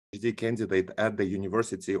PhD candidate at the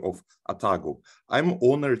University of Otago. I'm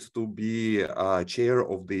honored to be chair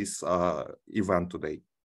of this event today.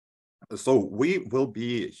 So we will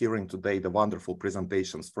be hearing today the wonderful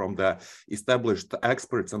presentations from the established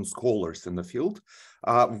experts and scholars in the field.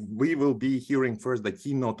 We will be hearing first the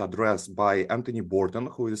keynote address by Anthony Borden,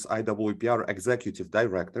 who is IWPR Executive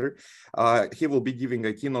Director. He will be giving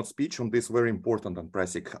a keynote speech on this very important and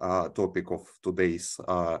pressing topic of today's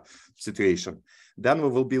situation. Then we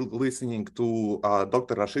will be listening to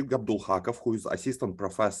Dr. Rashid Gabdulhakov, who is Assistant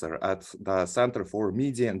Professor at the Center for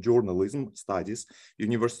Media and Journalism Studies,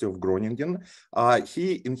 University of Groningen.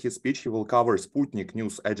 In his speech, he will cover Sputnik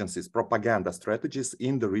news agency's propaganda strategies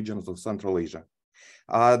in the regions of Central Asia.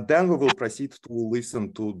 Then we will proceed to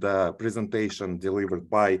listen to the presentation delivered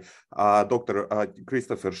by Dr.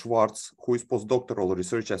 Christopher Schwartz, who is postdoctoral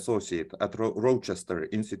research associate at Rochester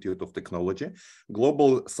Institute of Technology,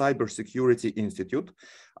 Global Cybersecurity Institute.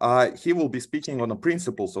 He will be speaking on the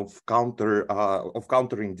principles of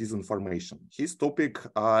countering disinformation. His topic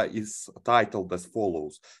is titled as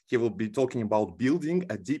follows. He will be talking about building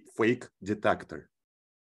a deep fake detector.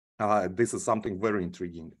 This is something very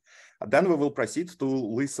intriguing. Then we will proceed to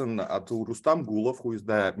listen to Rustam Gulov, who is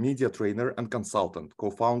the media trainer and consultant,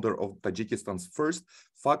 co-founder of Tajikistan's first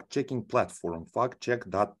fact-checking platform,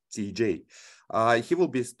 factcheck.tj. He will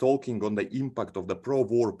be talking on the impact of the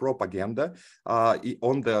pro-war propaganda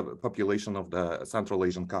on the population of the Central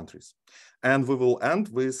Asian countries. And we will end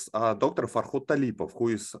with Dr. Farhod Talipov, who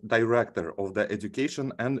is director of the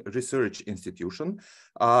Education and Research Institution,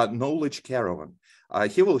 Knowledge Caravan.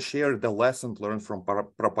 He will share the lesson learned from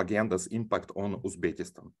propaganda's impact on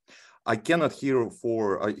Uzbekistan. I cannot hear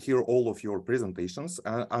all of your presentations.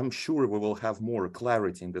 I'm sure we will have more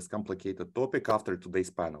clarity in this complicated topic after today's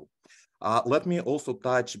panel. Let me also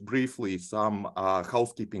touch briefly some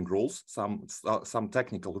housekeeping rules, some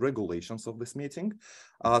technical regulations of this meeting.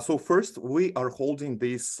 So first, we are holding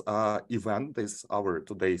this event,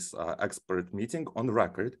 today's expert meeting on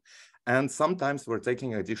record. And sometimes we're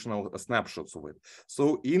taking additional snapshots of it.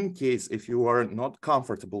 So in case if you are not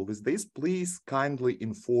comfortable with this, please kindly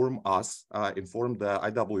inform us, inform the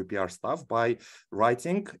IWPR staff by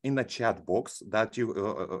writing in the chat box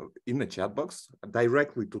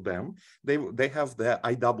directly to them. They have the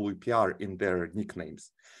IWPR in their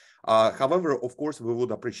nicknames. However, of course, we would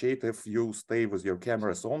appreciate if you stay with your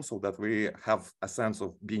cameras on so that we have a sense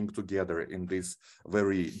of being together in this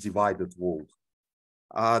very divided world.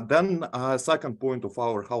 Then second point of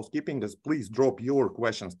our housekeeping is please drop your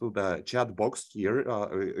questions to the chat box here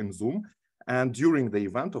in Zoom. And during the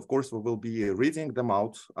event, of course, we will be reading them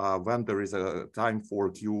out when there is a time for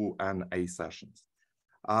Q&A sessions.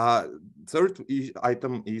 Third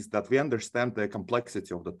item is that we understand the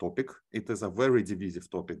complexity of the topic. It is a very divisive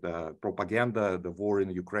topic, the propaganda, the war in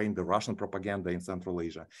Ukraine, the Russian propaganda in Central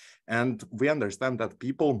Asia. And we understand that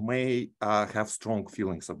people may have strong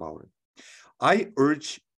feelings about it. I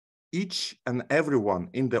urge each and everyone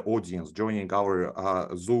in the audience joining our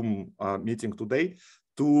Zoom meeting today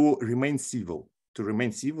to remain civil,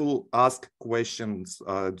 ask questions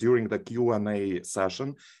during the Q&A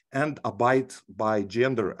session, and abide by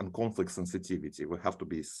gender and conflict sensitivity. We have to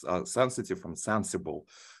be sensitive and sensible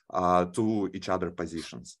to each other's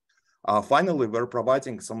positions. Finally, we're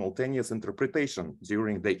providing simultaneous interpretation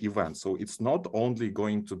during the event. So it's not only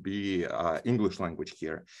going to be English language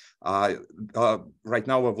here. Right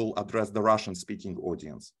now I will address the Russian-speaking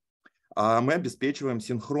audience. Мы обеспечиваем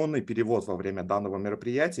синхронный перевод во время данного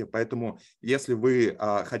мероприятия, поэтому если вы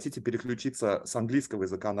хотите переключиться с английского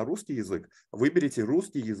языка на русский язык, выберите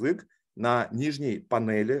русский язык на нижней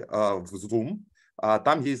панели в Zoom.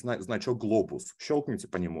 Там есть значок «Глобус». Щелкните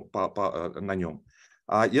по нему, на нем.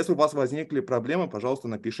 Если у вас возникли проблемы, пожалуйста,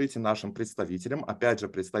 напишите нашим представителям. Опять же,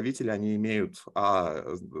 представители, они имеют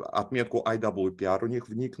отметку IWPR у них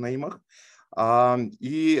в никнеймах,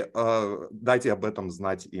 и дайте об этом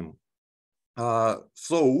знать им.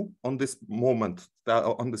 So, on this point,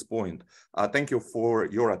 thank you for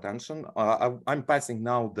your attention. I'm passing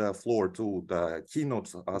now the floor to the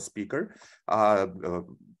keynote speaker,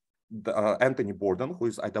 Anthony Borden, who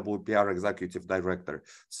is IWPR Executive Director.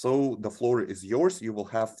 So the floor is yours. You will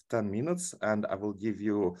have 10 minutes, and I will give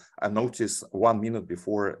you a notice 1 minute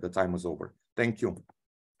before the time is over. Thank you.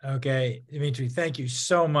 Okay, Dmitry, thank you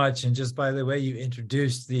so much. And just by the way you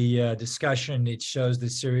introduced the discussion, it shows the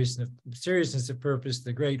seriousness of purpose,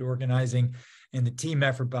 the great organizing, and the team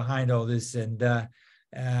effort behind all this. And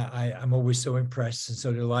I'm always so impressed and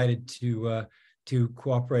so delighted to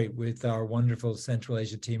cooperate with our wonderful Central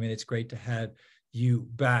Asia team, and it's great to have you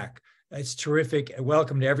back. It's terrific.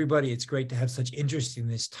 Welcome to everybody. It's great to have such interest in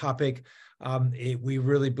this topic. We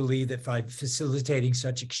really believe that by facilitating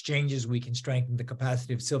such exchanges, we can strengthen the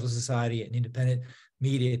capacity of civil society and independent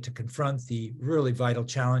media to confront the really vital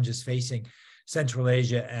challenges facing Central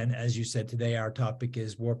Asia. And as you said today, our topic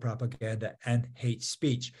is war propaganda and hate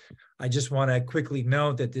speech. I just want to quickly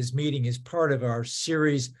note that this meeting is part of our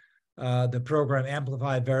series, the program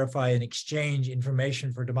Amplify, Verify, and Exchange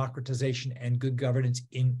Information for Democratization and Good Governance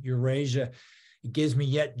in Eurasia. It gives me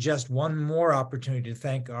yet just one more opportunity to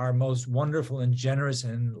thank our most wonderful and generous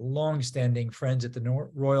and long-standing friends at the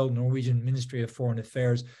Royal Norwegian Ministry of Foreign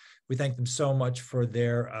Affairs. We thank them so much for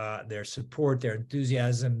their support, their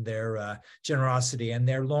enthusiasm, their generosity, and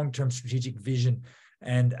their long-term strategic vision.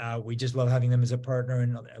 And we just love having them as a partner,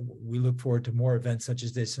 and we look forward to more events such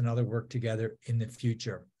as this and other work together in the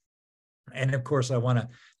future. And of course, I want to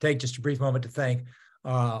take just a brief moment to thank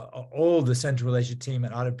all the Central Asia team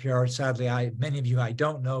at IWPR. Sadly, many of you I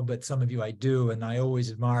don't know, but some of you I do, and I always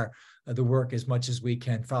admire the work as much as we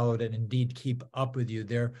can follow it and indeed keep up with you.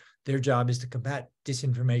 Their job is to combat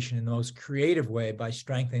disinformation in the most creative way by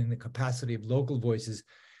strengthening the capacity of local voices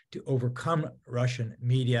to overcome Russian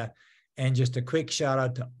media. And just a quick shout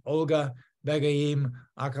out to Olga, Begaim,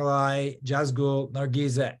 Akalai, Jazgul,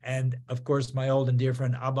 Nargiza, and of course, my old and dear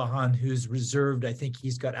friend Abahan, who's reserved. I think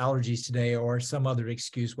he's got allergies today or some other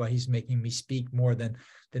excuse why he's making me speak more than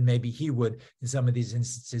maybe he would in some of these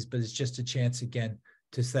instances. But it's just a chance again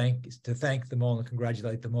to thank them all and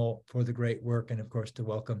congratulate them all for the great work, and of course to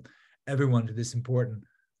welcome everyone to this important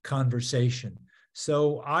conversation.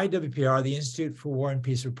 So IWPR, the Institute for War and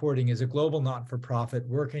Peace Reporting, is a global not-for-profit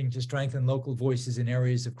working to strengthen local voices in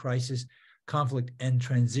areas of crisis, conflict, and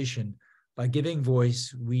transition. By giving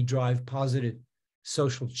voice, we drive positive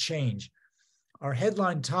social change. Our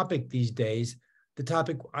headline topic these days, the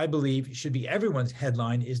topic I believe should be everyone's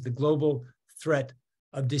headline, is the global threat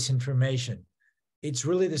of disinformation. It's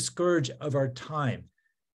really the scourge of our time.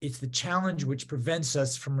 It's the challenge which prevents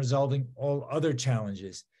us from resolving all other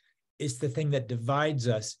challenges. It's the thing that divides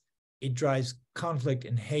us. It drives conflict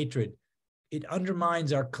and hatred. It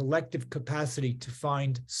undermines our collective capacity to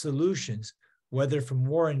find solutions, whether from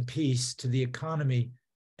war and peace to the economy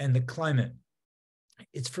and the climate.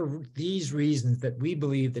 It's for these reasons that we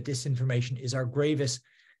believe that disinformation is our gravest,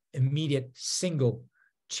 immediate, single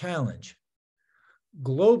challenge.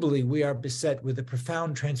 Globally, we are beset with a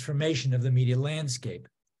profound transformation of the media landscape.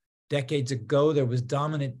 Decades ago, there was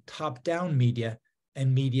dominant top-down media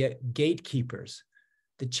and media gatekeepers.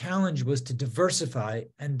 The challenge was to diversify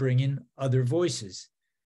and bring in other voices.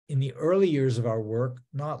 In the early years of our work,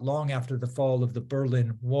 not long after the fall of the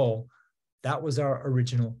Berlin Wall, that was our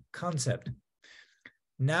original concept.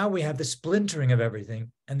 Now we have the splintering of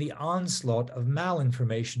everything and the onslaught of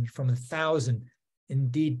malinformation from 1,000,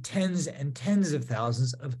 indeed tens and tens of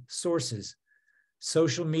thousands of sources.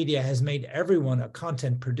 Social media has made everyone a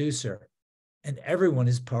content producer, and everyone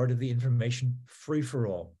is part of the information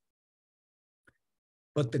free-for-all.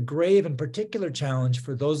 But the grave and particular challenge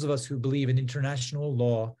for those of us who believe in international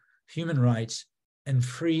law, human rights, and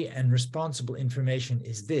free and responsible information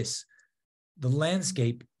is this: the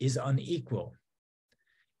landscape is unequal.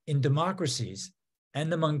 In democracies,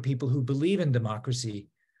 and among people who believe in democracy,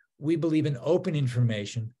 we believe in open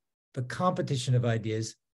information, the competition of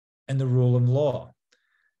ideas, and the rule of law.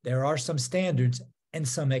 There are some standards and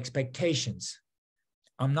some expectations.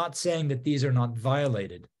 I'm not saying that these are not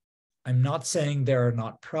violated. I'm not saying there are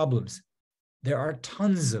not problems. There are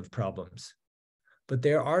tons of problems. But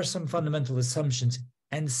there are some fundamental assumptions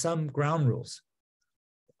and some ground rules.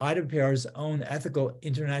 IWPR's own ethical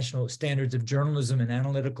international standards of journalism and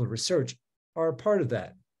analytical research are a part of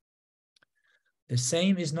that. The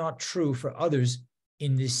same is not true for others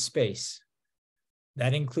in this space.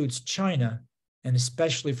 That includes China, and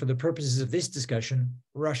especially for the purposes of this discussion,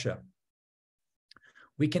 Russia.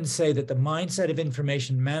 We can say that the mindset of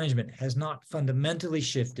information management has not fundamentally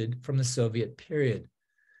shifted from the Soviet period.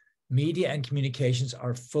 Media and communications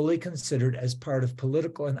are fully considered as part of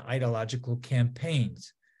political and ideological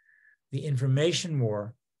campaigns. The information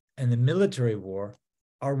war and the military war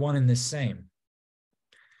are one and the same.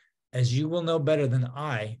 As you will know better than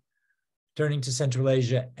I, turning to Central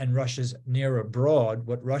Asia and Russia's near abroad,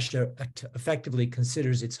 what Russia effectively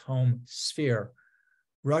considers its home sphere,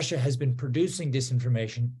 Russia has been producing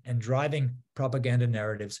disinformation and driving propaganda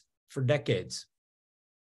narratives for decades.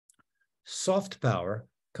 Soft power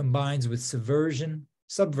combines with subversion,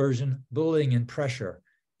 bullying, and pressure,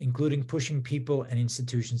 including pushing people and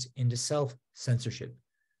institutions into self-censorship.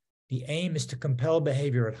 The aim is to compel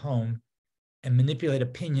behavior at home and manipulate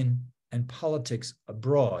opinion and politics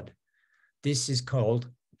abroad. This is called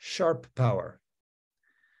sharp power.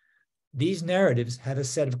 These narratives had a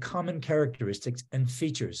set of common characteristics and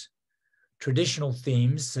features. Traditional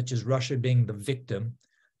themes, such as Russia being the victim,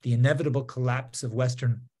 the inevitable collapse of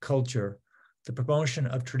Western culture, the promotion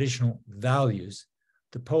of traditional values,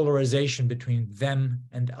 the polarization between them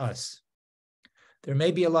and us. There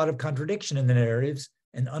may be a lot of contradiction in the narratives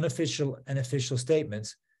and unofficial and official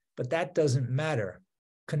statements, but that doesn't matter.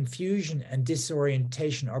 Confusion and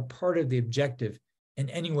disorientation are part of the objective, and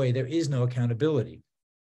anyway, there is no accountability.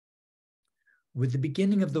 With the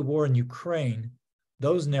beginning of the war in Ukraine,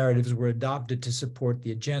 those narratives were adopted to support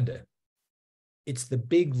the agenda. It's the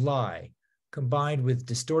big lie, combined with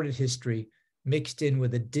distorted history, mixed in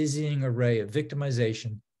with a dizzying array of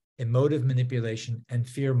victimization, emotive manipulation, and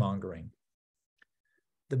fear-mongering.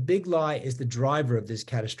 The big lie is the driver of this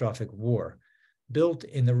catastrophic war, built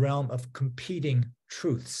in the realm of competing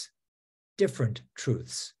truths, different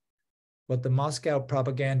truths, what the Moscow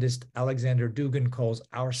propagandist Alexander Dugin calls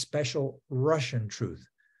our special Russian truth.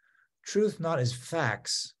 Truth not as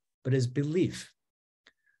facts, but as belief.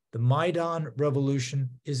 The Maidan revolution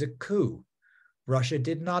is a coup. Russia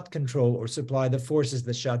did not control or supply the forces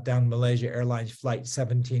that shot down Malaysia Airlines Flight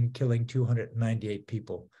 17, killing 298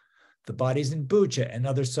 people. The bodies in Bucha and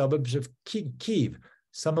other suburbs of Kyiv,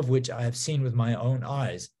 some of which I have seen with my own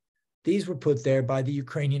eyes, these were put there by the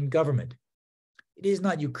Ukrainian government. It is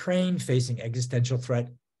not Ukraine facing existential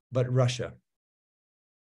threat, but Russia.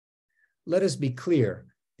 Let us be clear.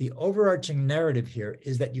 The overarching narrative here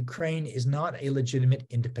is that Ukraine is not a legitimate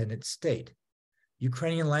independent state.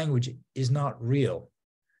 Ukrainian language is not real.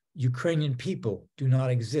 Ukrainian people do not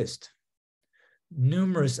exist.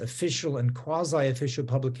 Numerous official and quasi-official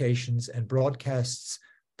publications and broadcasts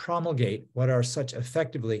promulgate what are such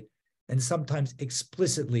effectively and sometimes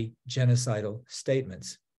explicitly genocidal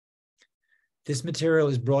statements. This material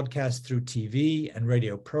is broadcast through TV and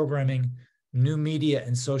radio programming, new media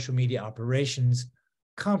and social media operations,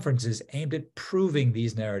 conferences aimed at proving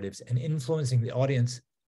these narratives and influencing the audience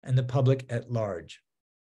and the public at large.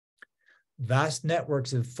 Vast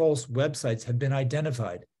networks of false websites have been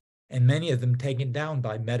identified, and many of them taken down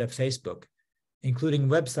by Meta Facebook, including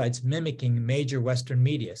websites mimicking major Western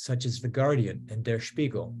media such as The Guardian and Der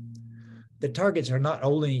Spiegel. The targets are not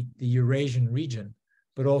only the Eurasian region,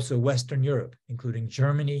 but also Western Europe, including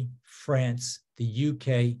Germany, France, the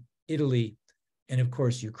UK, Italy, and of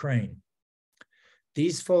course, Ukraine.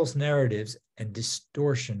 These false narratives and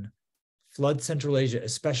distortion flood Central Asia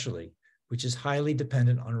especially, which is highly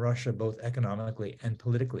dependent on Russia both economically and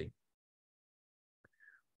politically.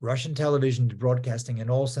 Russian television is broadcasting in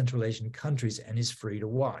all Central Asian countries and is free to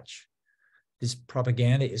watch. This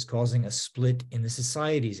propaganda is causing a split in the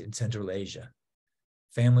societies in Central Asia.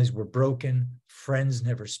 Families were broken, friends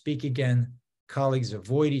never speak again, colleagues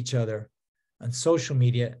avoid each other. On social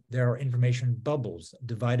media, there are information bubbles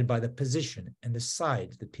divided by the position and the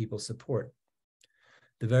side that people support.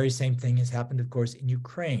 The very same thing has happened, of course, in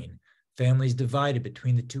Ukraine. Families divided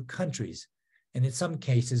between the two countries, and in some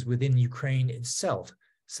cases within Ukraine itself,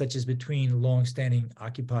 such as between long-standing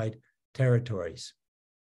occupied territories.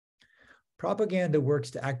 Propaganda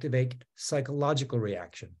works to activate psychological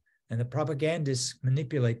reaction, and the propagandists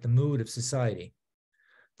manipulate the mood of society.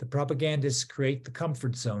 The propagandists create the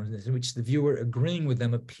comfort zones in which the viewer agreeing with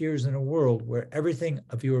them appears in a world where everything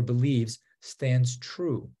a viewer believes stands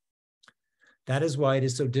true. That is why it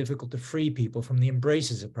is so difficult to free people from the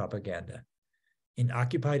embraces of propaganda. In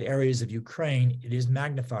occupied areas of Ukraine, it is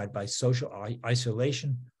magnified by social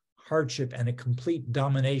isolation, hardship, and a complete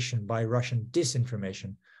domination by Russian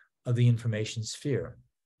disinformation of the information sphere.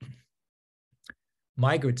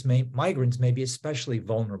 Migrants may be especially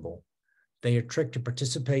vulnerable. They are tricked to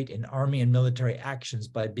participate in army and military actions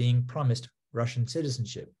by being promised Russian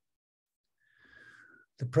citizenship.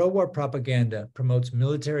 The pro-war propaganda promotes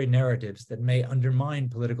military narratives that may undermine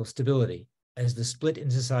political stability as the split in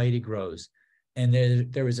society grows, and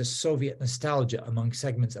there is a Soviet nostalgia among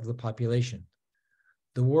segments of the population.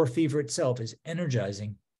 The war fever itself is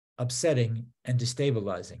energizing, upsetting, and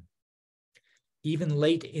destabilizing. Even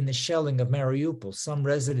late in the shelling of Mariupol, some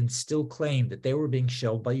residents still claimed that they were being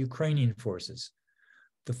shelled by Ukrainian forces.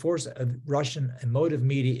 The force of Russian emotive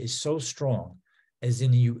media is so strong, as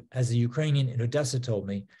the Ukrainian in Odessa told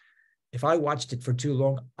me, if I watched it for too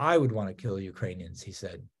long, I would want to kill Ukrainians, he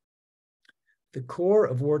said. The core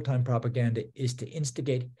of wartime propaganda is to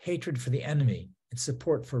instigate hatred for the enemy and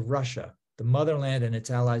support for Russia, the motherland and its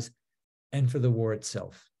allies, and for the war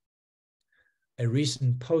itself. A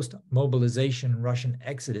recent post-mobilization Russian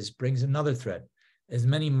exodus brings another threat, as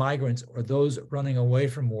many migrants or those running away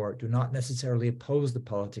from war do not necessarily oppose the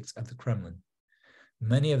politics of the Kremlin.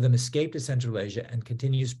 Many of them escaped to Central Asia and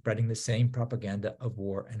continue spreading the same propaganda of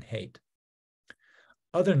war and hate.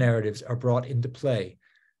 Other narratives are brought into play,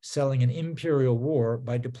 selling an imperial war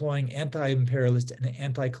by deploying anti-imperialist and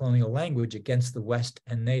anti-colonial language against the West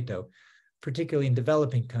and NATO, particularly in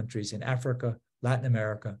developing countries in Africa, Latin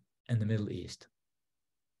America, and the Middle East.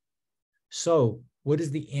 So, what is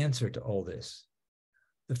the answer to all this?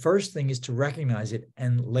 The first thing is to recognize it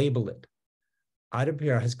and label it.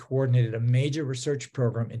 IWPR has coordinated a major research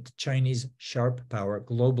program into Chinese sharp power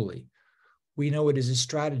globally. We know it is a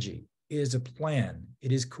strategy, it is a plan,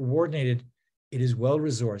 it is coordinated, it is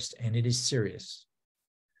well-resourced, and it is serious.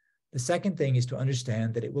 The second thing is to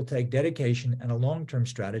understand that it will take dedication and a long-term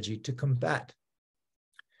strategy to combat.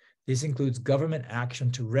 This includes government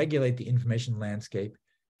action to regulate the information landscape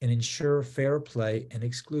and ensure fair play and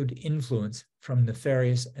exclude influence from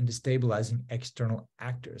nefarious and destabilizing external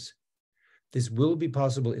actors. This will be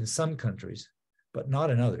possible in some countries, but not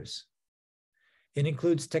in others. It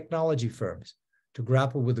includes technology firms to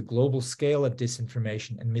grapple with the global scale of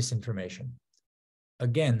disinformation and misinformation.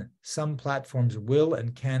 Again, some platforms will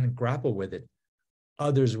and can grapple with it,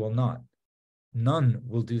 others will not. None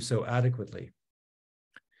will do so adequately.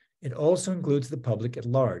 It also includes the public at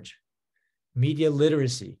large. Media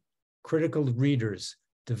literacy, critical readers,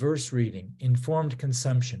 diverse reading, informed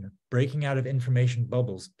consumption, breaking out of information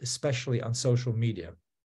bubbles, especially on social media.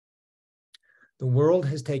 The world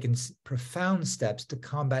has taken profound steps to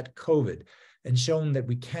combat COVID and shown that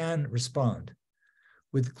we can respond.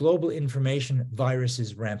 With global information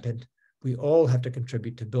viruses rampant, we all have to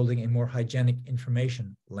contribute to building a more hygienic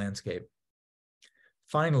information landscape.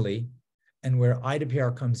 Finally, and where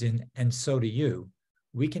IWPR comes in, and so do you,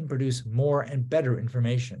 we can produce more and better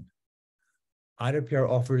information. IWPR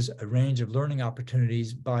offers a range of learning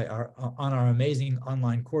opportunities on our amazing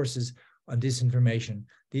online courses on disinformation.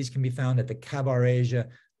 These can be found at the Cabar.asia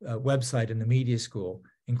website in the Media School,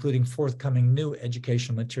 including forthcoming new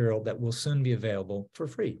educational material that will soon be available for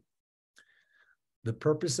free. The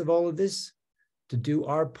purpose of all of this? To do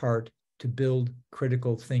our part to build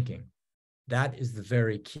critical thinking. That is the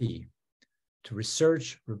very key. To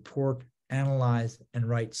research, report, analyze, and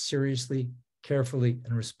write seriously, carefully,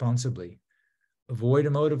 and responsibly. Avoid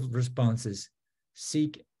emotive responses,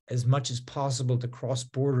 seek as much as possible to cross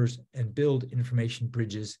borders and build information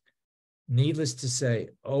bridges. Needless to say,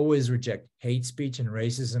 always reject hate speech and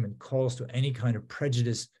racism and calls to any kind of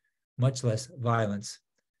prejudice, much less violence.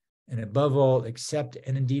 And above all, accept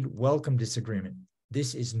and indeed welcome disagreement.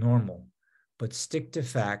 This is normal, but stick to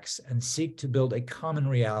facts and seek to build a common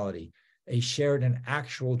reality, a shared and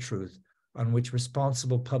actual truth on which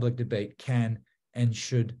responsible public debate can and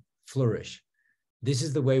should flourish. This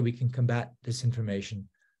is the way we can combat disinformation,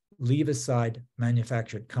 leave aside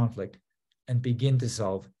manufactured conflict, and begin to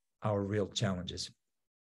solve our real challenges.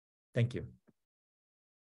 Thank you.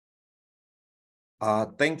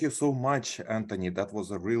 Thank you so much, Anthony. That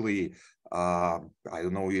was a really,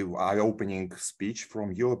 eye-opening speech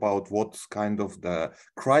from you about what kind of the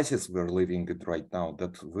crisis we're living in right now,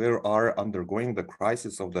 that we are undergoing the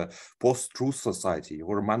crisis of the post-truth society. You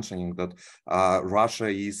were mentioning that Russia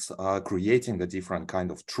is creating a different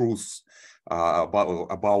kind of truths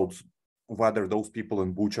about whether those people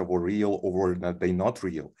in Bucha were real or that they're not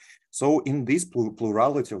real. So in this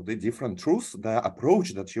plurality of the different truths, the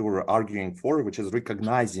approach that you were arguing for, which is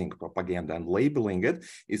recognizing propaganda and labeling it,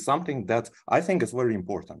 is something that I think is very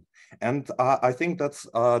important. And I think that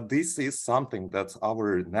this is something that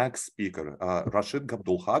our next speaker, Rashid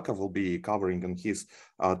Gabdulhakov, will be covering in his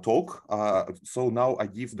talk. So now I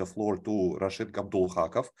give the floor to Rashid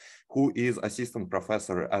Gabdulhakov, who is assistant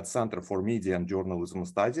professor at Center for Media and Journalism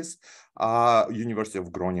Studies, University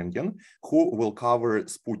of Groningen, who will cover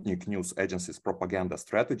Sputnik News Agency's propaganda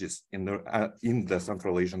strategies in the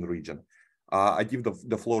Central Asian region. I give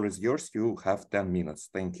the floor is yours. You have 10 minutes.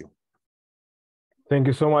 Thank you. Thank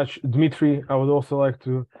you so much, Dmitry. I would also like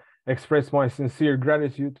to express my sincere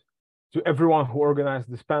gratitude to everyone who organized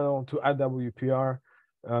this panel, to IWPR,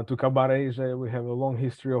 to Cabar.asia. We have a long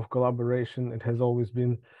history of collaboration. It has always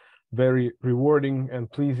been very rewarding and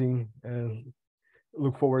pleasing, and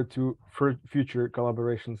look forward to future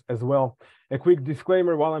collaborations as well. A quick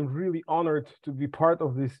disclaimer: while I'm really honored to be part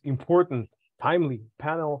of this important, timely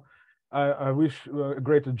panel, I wish a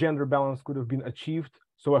greater gender balance could have been achieved.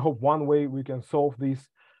 So I hope one way we can solve these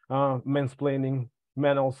mansplaining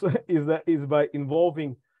manuals is by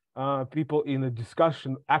involving people in a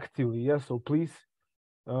discussion actively. Yes, so please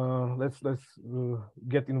let's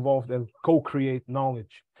get involved and co-create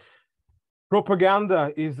knowledge.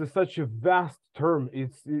 Propaganda is such a vast term.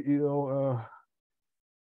 It's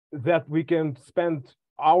that we can spend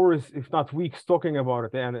hours, if not weeks, talking about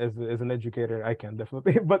it. And as an educator, I can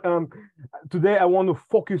definitely. But today I want to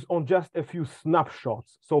focus on just a few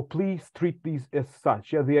snapshots. So please treat these as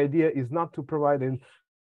such. Yeah, the idea is not to provide a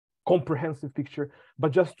comprehensive picture,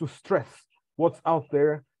 but just to stress what's out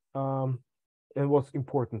there and what's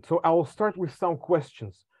important. So I will start with some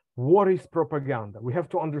questions. What is propaganda? We have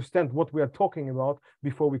to understand what we are talking about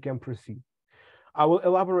before we can proceed. I will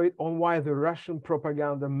elaborate on why the Russian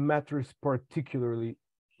propaganda matters particularly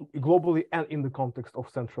globally and in the context of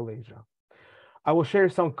Central Asia. I will share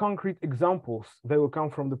some concrete examples that will come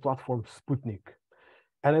from the platform Sputnik.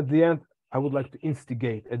 And at the end, I would like to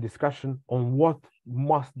instigate a discussion on what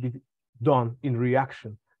must be done in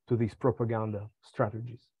reaction to these propaganda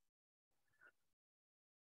strategies.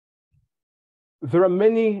 There are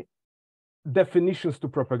many definitions to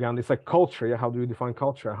propaganda. It's like culture. Yeah, how do you define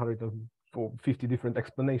culture? 150 different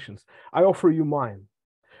explanations. I offer you mine.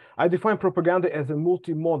 I define propaganda as a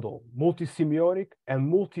multimodal, multisemiotic, and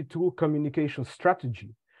multi-tool communication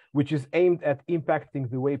strategy, which is aimed at impacting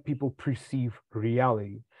the way people perceive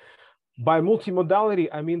reality. By multimodality,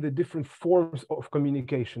 I mean the different forms of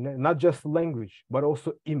communication, not just language, but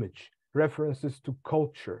also image, references to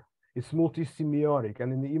culture. It's multisemiotic.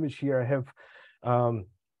 And in the image here, I have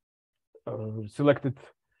selected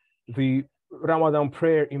the Ramadan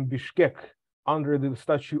prayer in Bishkek under the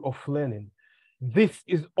statue of Lenin. This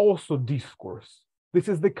is also discourse. This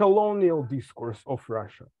is the colonial discourse of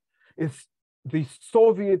Russia. It's the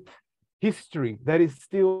Soviet history that is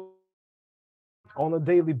still on a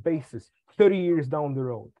daily basis, 30 years down the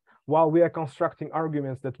road. While we are constructing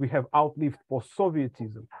arguments that we have outlived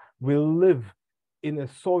post-Sovietism, we live in a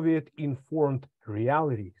Soviet-informed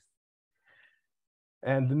reality.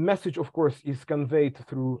 And the message, of course, is conveyed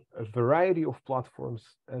through a variety of platforms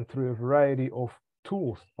and through a variety of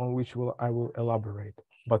tools on which I will elaborate.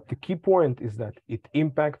 But the key point is that it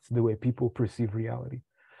impacts the way people perceive reality.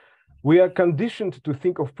 We are conditioned to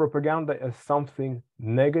think of propaganda as something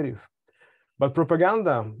negative, but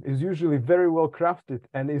propaganda is usually very well crafted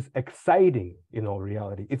and is exciting in all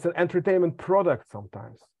reality. It's an entertainment product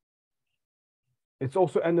sometimes. It's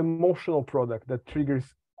also an emotional product that triggers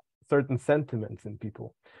certain sentiments in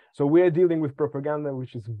people. So we are dealing with propaganda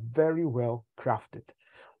which is very well crafted.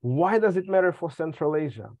 Why does it matter for Central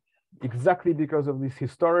Asia? Exactly because of this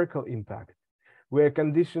historical impact. We are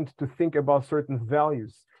conditioned to think about certain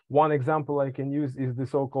values. One example I can use is the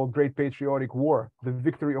so-called Great Patriotic War, the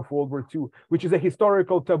victory of World War II, which is a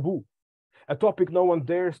historical taboo, a topic no one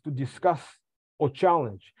dares to discuss or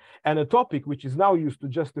challenge, and a topic which is now used to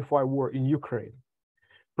justify war in Ukraine.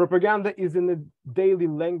 Propaganda is in the daily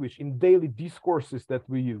language, in daily discourses that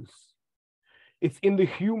we use. It's in the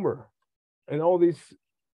humor and all these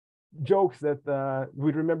jokes that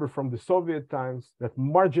we remember from the Soviet times that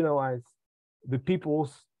marginalize the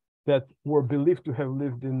peoples that were believed to have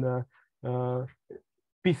lived in a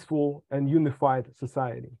peaceful and unified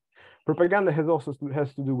society. Propaganda has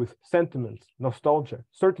to do with sentiments, nostalgia,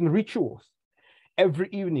 certain rituals. Every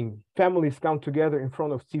evening, families come together in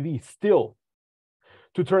front of TV still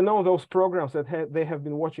to turn on those programs that they have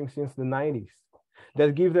been watching since the 90s,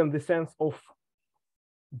 that give them the sense of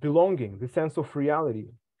belonging, the sense of reality.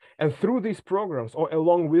 And through these programs, or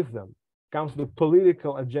along with them, comes the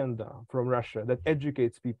political agenda from Russia that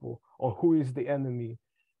educates people on who is the enemy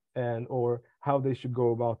and or how they should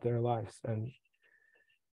go about their lives. And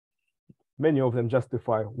many of them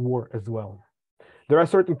justify war as well. There are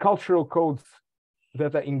certain cultural codes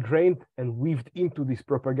that are ingrained and weaved into this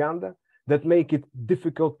propaganda that make it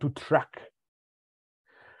difficult to track.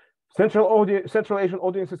 Central Asian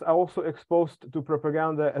audiences are also exposed to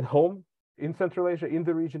propaganda at home, in Central Asia, in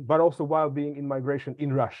the region, but also while being in migration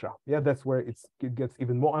in Russia. Yeah, that's where it gets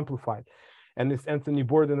even more amplified. And as Anthony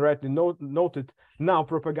Borden rightly noted, now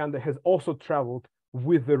propaganda has also traveled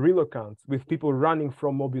with the relocants, with people running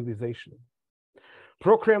from mobilization.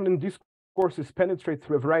 Pro-Kremlin discourses penetrate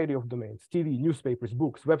through a variety of domains: TV, newspapers,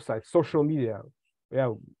 books, websites, social media,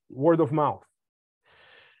 word of mouth.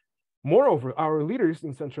 Moreover, our leaders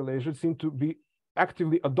in Central Asia seem to be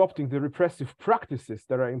actively adopting the repressive practices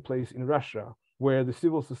that are in place in Russia, where the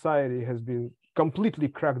civil society has been completely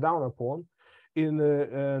cracked down upon in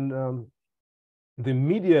the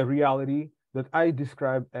media reality that I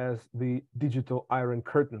describe as the digital Iron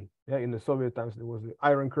Curtain. Yeah, in the Soviet times, there was the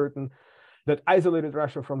Iron Curtain that isolated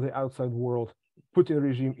Russia from the outside world. Putin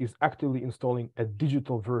regime is actively installing a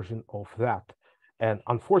digital version of that. And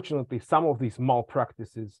unfortunately, some of these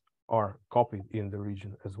malpractices are copied in the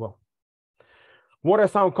region as well. What are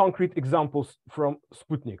some concrete examples from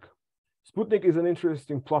Sputnik? Sputnik is an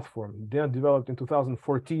interesting platform. They are developed in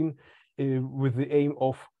 2014 with the aim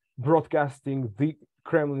of broadcasting the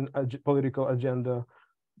Kremlin political agenda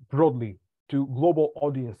broadly to global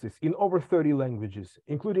audiences in over 30 languages,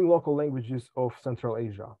 including local languages of Central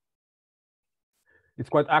Asia. It's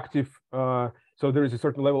quite active, so there is a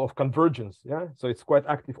certain level of convergence, yeah? So it's quite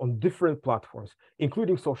active on different platforms,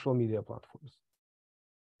 including social media platforms.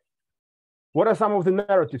 What are some of the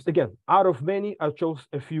narratives? Again, out of many, I chose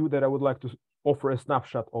a few that I would like to offer a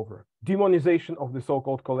snapshot over. Demonization of the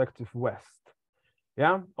so-called collective West.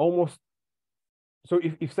 Yeah, almost. So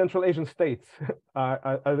if Central Asian states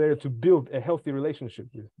are there to build a healthy relationship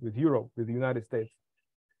with Europe, with the United States,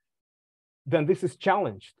 then this is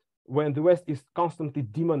challenged when the West is constantly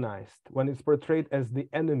demonized, when it's portrayed as the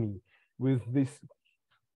enemy with these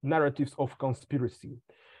narratives of conspiracy.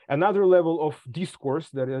 Another level of discourse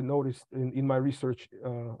that I noticed in my research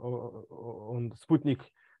on Sputnik,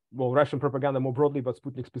 well, Russian propaganda more broadly, but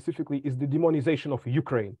Sputnik specifically, is the demonization of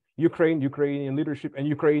Ukraine, Ukrainian leadership, and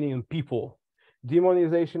Ukrainian people.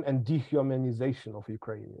 Demonization and dehumanization of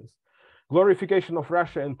Ukrainians. Glorification of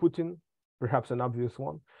Russia and Putin, perhaps an obvious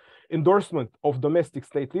one. Endorsement of domestic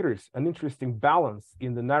state leaders, an interesting balance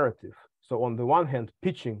in the narrative. So on the one hand,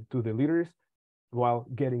 pitching to the leaders while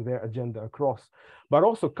getting their agenda across, but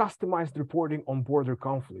also customized reporting on border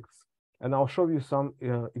conflicts. And I'll show you some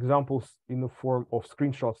examples in the form of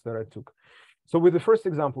screenshots that I took. So with the first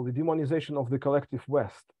example, the demonization of the collective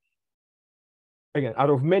West. Again, out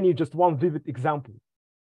of many, just one vivid example.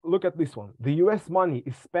 Look at this one. The US money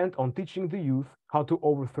is spent on teaching the youth how to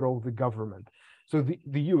overthrow the government. So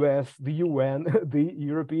the US, the UN, the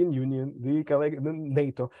European Union, the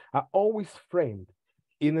NATO are always framed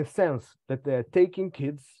in a sense that they're taking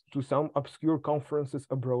kids to some obscure conferences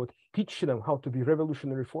abroad, teach them how to be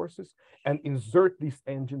revolutionary forces, and insert these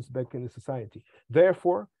engines back in the society.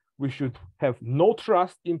 Therefore, we should have no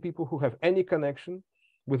trust in people who have any connection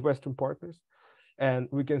with Western partners. And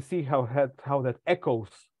we can see how that echoes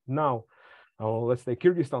now. Let's say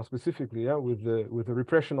Kyrgyzstan specifically, yeah, with the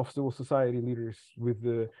repression of civil society leaders, with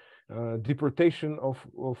the deportation of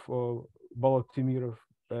Balaktimirov,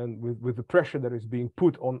 and with the pressure that is being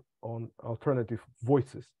put on alternative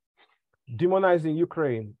voices, demonizing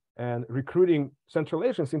Ukraine and recruiting Central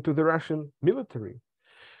Asians into the Russian military.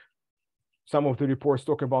 Some of the reports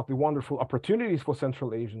talk about the wonderful opportunities for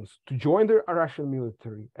Central Asians to join the Russian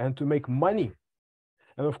military and to make money.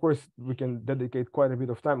 And of course, we can dedicate quite a bit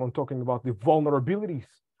of time on talking about the vulnerabilities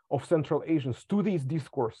of Central Asians to these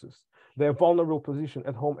discourses, their vulnerable position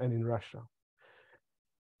at home and in Russia,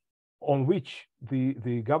 on which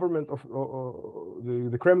the government of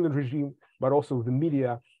the Kremlin regime, but also the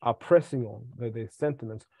media are pressing on the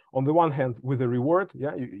sentiments. On the one hand, with a reward,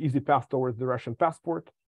 yeah, easy path towards the Russian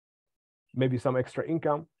passport, maybe some extra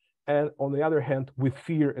income, and on the other hand, with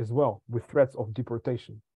fear as well, with threats of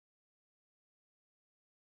deportation.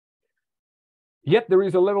 Yet there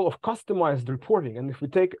is a level of customized reporting, and if we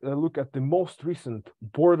take a look at the most recent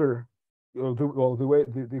border,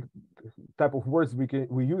 the type of words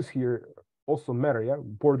we use here also matter, yeah,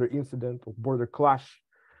 border incident or border clash.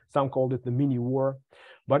 Some called it the mini war,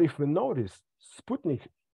 but if we notice, Sputnik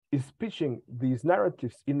is pitching these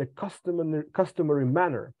narratives in a customary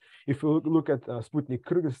manner. If we look at Sputnik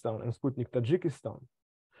Kyrgyzstan and Sputnik Tajikistan,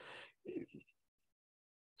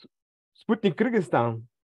 Sputnik Kyrgyzstan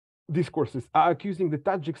discourses are accusing the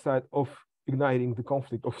Tajik side of igniting the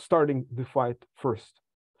conflict, of starting the fight first.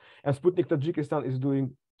 And Sputnik Tajikistan is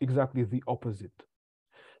doing exactly the opposite.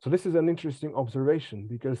 So this is an interesting observation,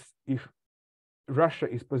 because if Russia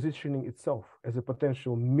is positioning itself as a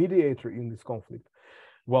potential mediator in this conflict,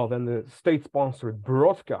 well, then the state-sponsored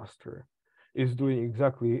broadcaster is doing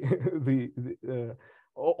exactly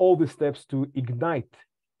all the steps to ignite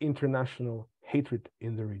international hatred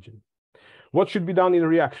in the region. What should be done in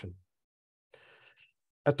reaction?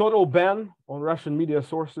 A total ban on Russian media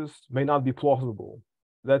sources may not be plausible.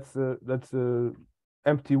 That's a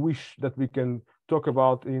empty wish that we can talk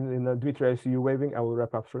about in Dmitry, I see you waving. I will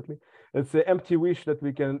wrap up shortly. It's an empty wish that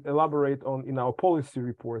we can elaborate on in our policy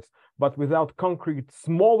reports, but without concrete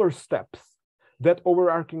smaller steps, that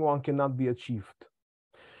overarching one cannot be achieved.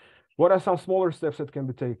 What are some smaller steps that can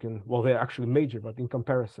be taken? Well, they're actually major, but in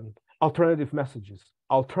comparison, alternative messages.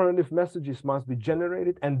 Alternative messages must be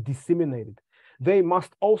generated and disseminated. They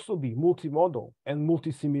must also be multimodal and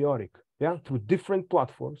multisemiotic, yeah, through different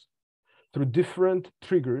platforms, through different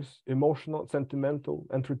triggers, emotional, sentimental,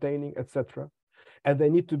 entertaining, etc. And they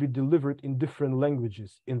need to be delivered in different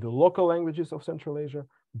languages, in the local languages of Central Asia,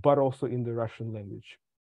 but also in the Russian language.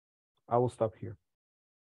 I will stop here.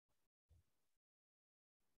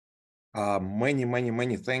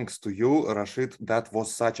 Many thanks to you, Rashid. That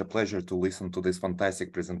was such a pleasure to listen to this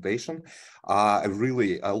fantastic presentation.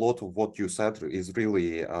 Really, a lot of what you said is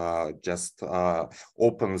really just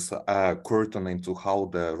opens a curtain into how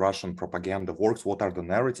the Russian propaganda works. What are the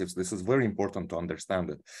narratives? This is very important to understand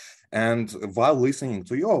it. And while listening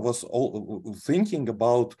to you, I was thinking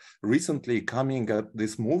about recently coming at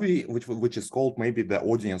this movie, which is called, maybe the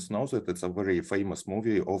audience knows it, it's a very famous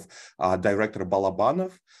movie of director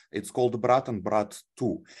Balabanov. It's called Brat and Brat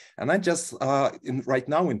 2. And I just, right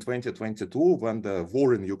now in 2022, when the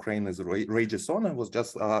war in Ukraine is rages on, I was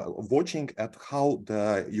just watching at how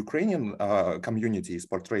the Ukrainian community is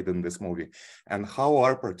portrayed in this movie and how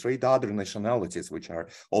are portrayed other nationalities, which are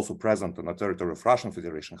also present in the territory of Russian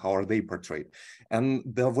Federation, how are they portrayed. And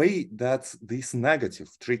the way that this negative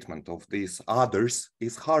treatment of these others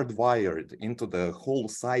is hardwired into the whole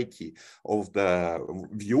psyche of the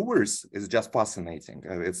viewers is just fascinating.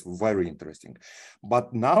 It's very interesting.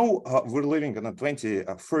 But now we're living in the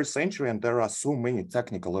 21st century, and there are so many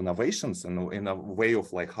technical innovations in a way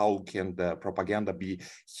of like how can the propaganda be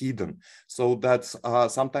hidden, so that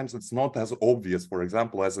sometimes it's not as obvious, for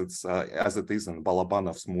example, as it is in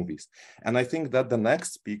Balabanov's movies. And I think that the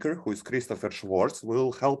next speaker, who is Christopher Schwartz,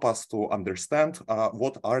 will help us to understand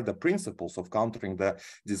what are the principles of countering the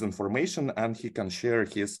disinformation, and he can share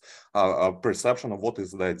his perception of what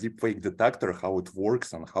is the deepfake detector, how it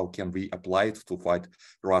works, and how can we apply it to fight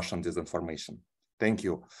Russian disinformation. Thank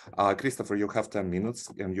you. Christopher, you have 10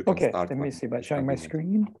 minutes and you can start. Okay, let me see by sharing my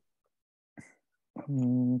screen.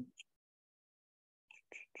 Can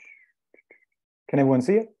everyone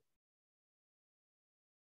see it?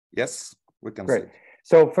 Yes, we can Great. see it.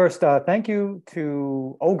 So first, thank you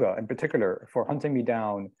to Olga in particular for hunting me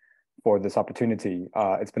down for this opportunity.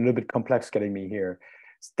 It's been a little bit complex getting me here.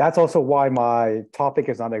 That's also why my topic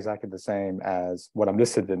is not exactly the same as what I'm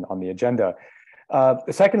listed in on the agenda.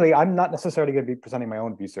 Secondly, I'm not necessarily going to be presenting my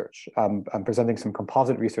own research. I'm presenting some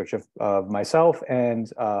composite research of myself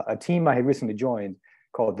and a team I had recently joined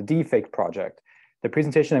called the Deepfake Project. The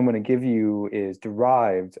presentation I'm going to give you is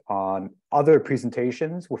derived on other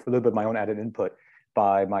presentations with a little bit of my own added input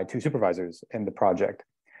by my two supervisors in the project.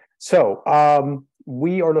 So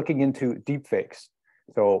we are looking into deepfakes.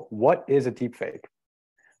 So what is a deepfake?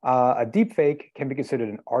 A deepfake can be considered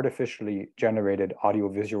an artificially generated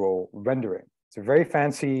audiovisual rendering. It's a very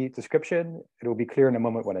fancy description. It will be clear in a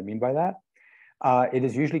moment what I mean by that. It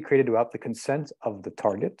is usually created without the consent of the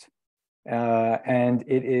target, and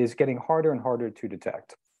it is getting harder and harder to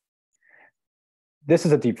detect. This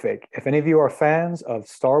is a deepfake. If any of you are fans of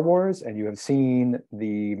Star Wars and you have seen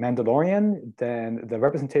The Mandalorian, then the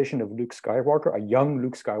representation of Luke Skywalker, a young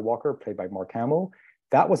Luke Skywalker played by Mark Hamill,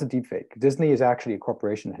 that was a deepfake. Disney is actually a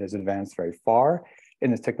corporation that has advanced very far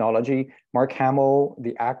in this technology. Mark Hamill,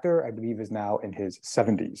 the actor, I believe is now in his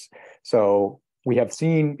 70s. So we have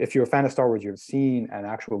seen, if you're a fan of Star Wars, you've seen an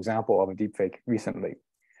actual example of a deepfake recently.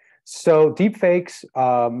 So deepfakes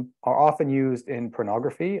are often used in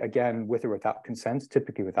pornography, again, with or without consent,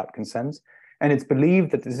 typically without consent. And it's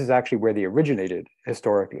believed that this is actually where they originated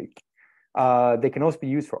historically. They can also be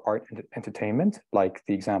used for art and entertainment, like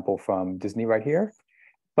the example from Disney right here.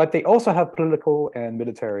 But they also have political and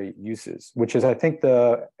military uses, which is, I think,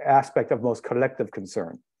 the aspect of most collective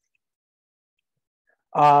concern.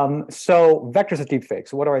 So vectors of deepfakes,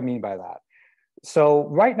 so what do I mean by that? So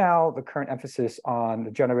right now, the current emphasis on the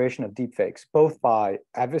generation of deepfakes, both by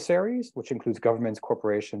adversaries, which includes governments,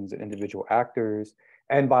 corporations, and individual actors,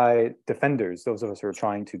 and by defenders, those of us who are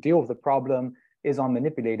trying to deal with the problem, is on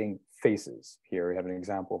manipulating faces. Here we have an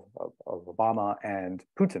example of Obama and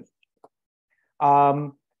Putin.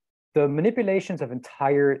 The manipulations of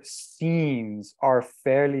entire scenes are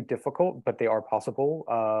fairly difficult, but they are possible.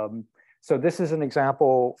 So this is an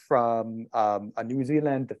example from a New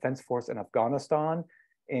Zealand defense force in Afghanistan,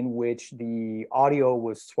 in which the audio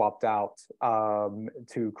was swapped out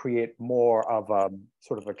to create more of a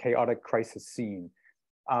sort of a chaotic crisis scene.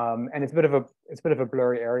 And it's a bit of a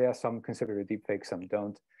blurry area. Some consider it deepfake, some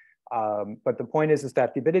don't. But the point is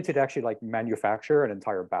that the ability to actually like manufacture an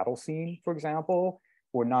entire battle scene, for example,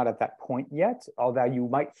 we're not at that point yet, although you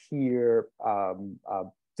might hear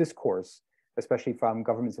discourse, especially from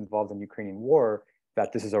governments involved in the Ukrainian war,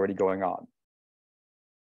 that this is already going on.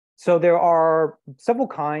 So there are several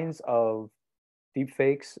kinds of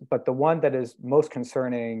deepfakes, but the one that is most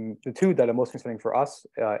concerning, the two that are most concerning for us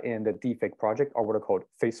in the deepfake project are what are called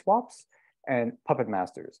face swaps and puppet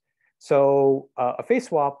masters. So a face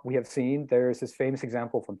swap we have seen, there's this famous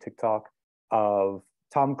example from TikTok of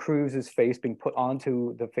Tom Cruise's face being put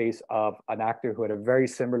onto the face of an actor who had a very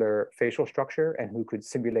similar facial structure and who could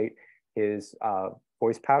simulate his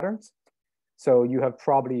voice patterns. So you have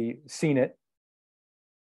probably seen it.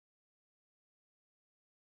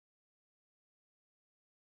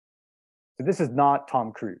 So this is not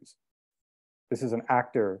Tom Cruise. This is an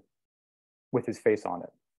actor with his face on it.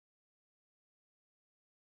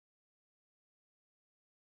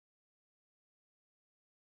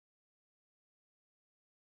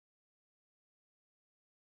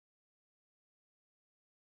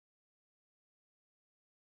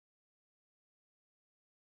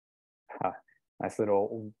 Nice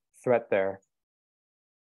little threat there.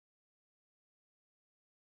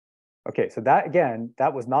 Okay, so that again,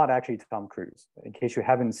 that was not actually Tom Cruise. In case you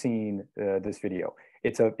haven't seen this video,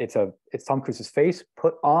 it's Tom Cruise's face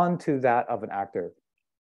put onto that of an actor.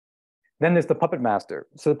 Then there's the puppet master.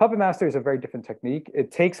 So the puppet master is a very different technique.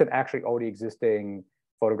 It takes an actually already existing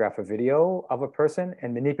photograph or video of a person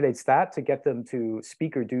and manipulates that to get them to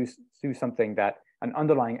speak or do something that an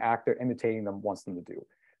underlying actor imitating them wants them to do.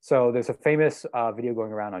 So there's a famous video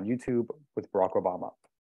going around on YouTube with Barack Obama.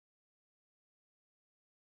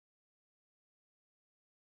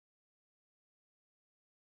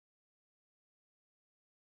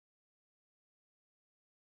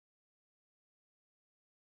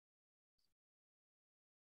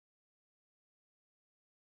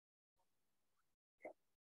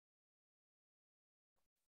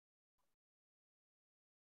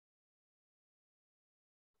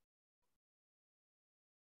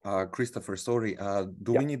 Christopher, sorry.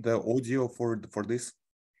 Do we need the audio for this?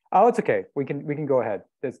 Oh, it's okay. We can go ahead.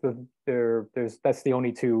 That's the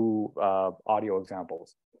only two audio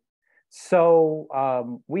examples.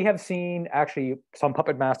 So we have seen actually some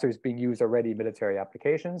puppet masters being used already in military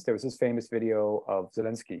applications. There was this famous video of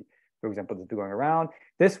Zelensky, for example, that's going around.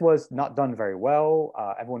 This was not done very well.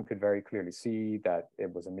 Everyone could very clearly see that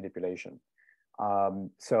it was a manipulation. And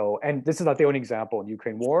this is not the only example in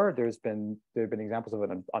Ukraine war. There have been examples of it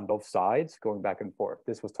on both sides going back and forth.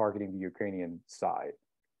 This was targeting the Ukrainian side.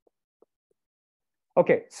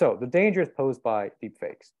 Okay, so the dangers posed by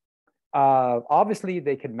deepfakes. Obviously,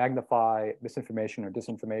 they can magnify misinformation or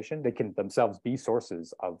disinformation. They can themselves be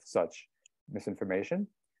sources of such misinformation.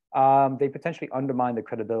 They potentially undermine the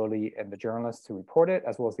credibility in the journalists who report it,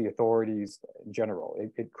 as well as the authorities in general.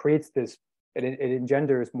 It creates this, it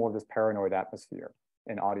engenders more of this paranoid atmosphere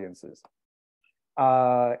in audiences.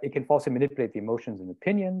 It can falsely manipulate the emotions and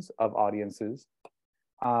opinions of audiences.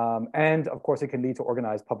 And of course, it can lead to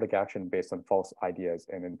organized public action based on false ideas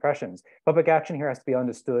and impressions. Public action here has to be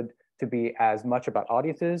understood to be as much about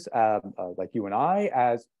audiences, like you and I,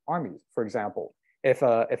 as armies, for example. If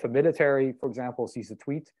a military, for example, sees a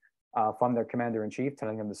tweet from their commander-in-chief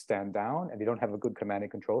telling them to stand down, and they don't have a good command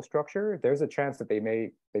and control structure, there's a chance that they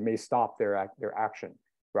may stop their action,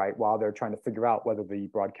 right, while they're trying to figure out whether the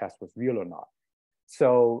broadcast was real or not.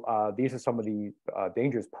 So these are some of the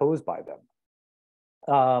dangers posed by them.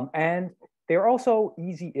 And they're also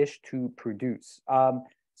easy-ish to produce.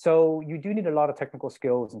 So you do need a lot of technical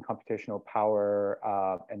skills and computational power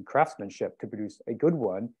and craftsmanship to produce a good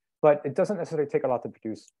one, but it doesn't necessarily take a lot to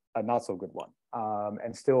produce a not so good one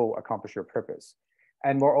and still accomplish your purpose.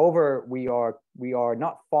 And moreover, we are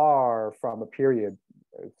not far from a period,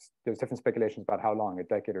 there's different speculations about how long, a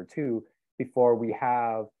decade or two, before we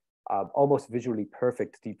have almost visually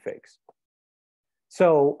perfect deepfakes.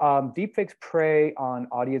 So deepfakes prey on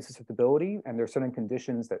audience susceptibility, and there are certain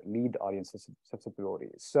conditions that lead to audience susceptibility.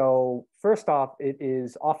 So first off, it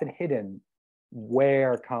is often hidden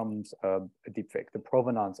where comes a deepfake, the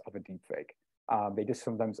provenance of a deepfake. They just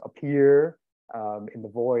sometimes appear in the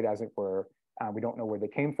void, as it were. We don't know where they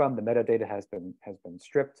came from. The metadata has been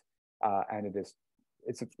stripped, and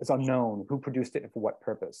it's unknown who produced it and for what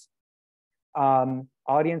purpose.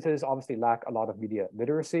 Audiences obviously lack a lot of media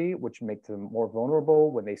literacy, which makes them more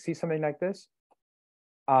vulnerable when they see something like this.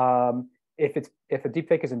 If a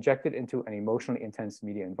deepfake is injected into an emotionally intense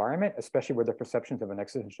media environment, especially where the perceptions of an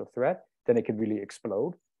existential threat, then it can really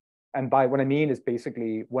explode. And by what I mean is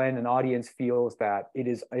basically when an audience feels that it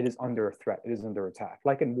is under a threat, it is under attack,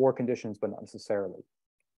 like in war conditions, but not necessarily.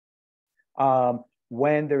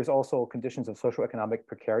 When there's also conditions of socioeconomic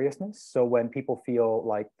precariousness. So when people feel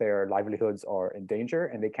like their livelihoods are in danger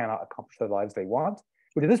and they cannot accomplish the lives they want,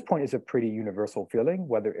 which at this point is a pretty universal feeling,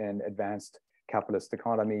 whether in advanced capitalist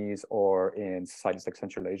economies or in societies like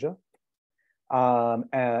Central Asia.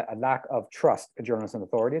 A lack of trust in journalists and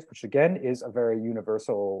authorities, which again is a very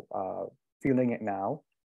universal feeling now.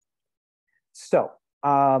 So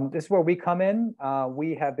this is where we come in.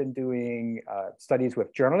 We have been doing studies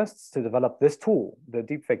with journalists to develop this tool, the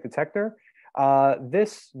deepfake detector.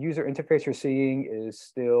 This user interface you're seeing is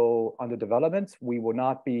still under development. We will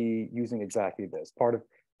not be using exactly this. Part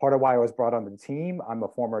of why I was brought on the team, I'm a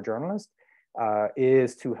former journalist.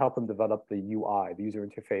 is to help them develop the UI, the user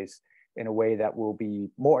interface, in a way that will be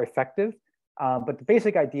more effective. But the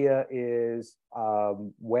basic idea is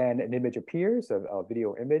when an image appears, a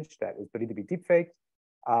video image that is believed to be deepfake,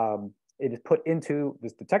 it is put into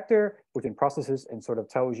this detector, which then processes and sort of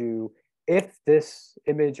tells you if this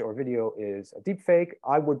image or video is a deepfake,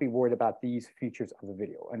 I would be worried about these features of the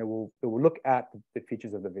video, and it will look at the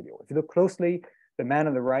features of the video. If you look closely, the man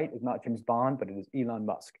on the right is not James Bond, but it is Elon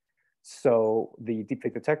Musk. So the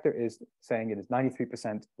deepfake detector is saying it is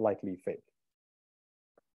 93% likely fake.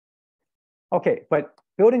 Okay, but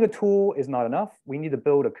building a tool is not enough. We need to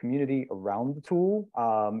build a community around the tool.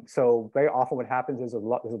 So very often what happens is there's a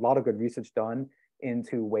lot of good research done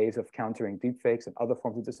into ways of countering deepfakes and other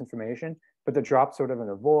forms of disinformation, but they're dropped sort of in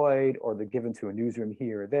a void, or they're given to a newsroom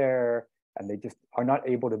here or there, and they just are not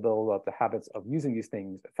able to build up the habits of using these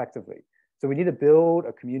things effectively. So we need to build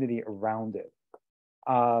a community around it.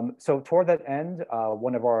 So toward that end,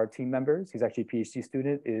 one of our team members, he's actually a PhD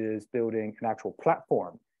student, is building an actual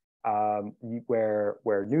platform where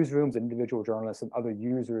newsrooms and individual journalists and other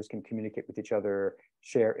users can communicate with each other,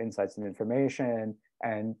 share insights and information,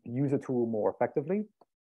 and use the tool more effectively.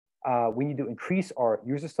 We need to increase our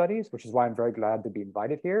user studies, which is why I'm very glad to be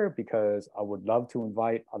invited here, because I would love to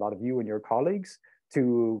invite a lot of you and your colleagues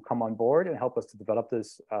to come on board and help us to develop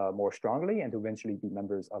this more strongly and to eventually be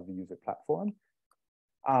members of the user platform.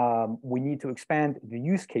 We need to expand the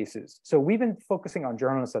use cases. So we've been focusing on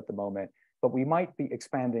journalists at the moment, but we might be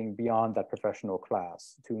expanding beyond that professional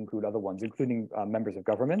class to include other ones, including members of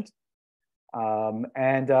government.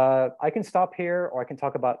 I can stop here, or I can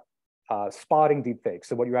talk about spotting deepfakes.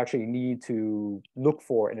 So what you actually need to look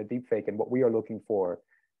for in a deepfake and what we are looking for.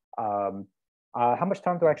 How much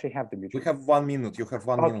time do I actually have, Dimitri? We have 1 minute. You have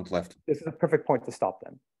 1 minute left. This is a perfect point to stop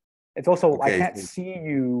then. It's also, okay. I can't see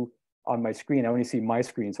you on my screen. I only see my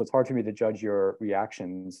screen. So it's hard for me to judge your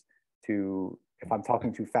reactions to, if I'm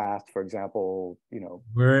talking too fast, for example, you know.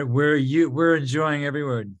 We're enjoying every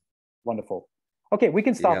word. Wonderful. Okay, we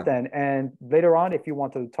can stop then. And later on, if you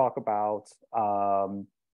want to talk about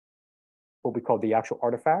what we call the actual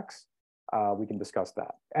artifacts, we can discuss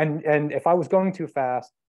that. And if I was going too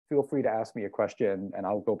fast, feel free to ask me a question and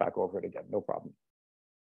I'll go back over it again, no problem.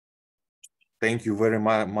 Thank you very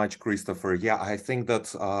much, Christopher. Yeah, I think that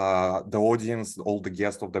the audience, all the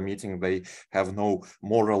guests of the meeting, they have no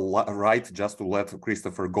moral right just to let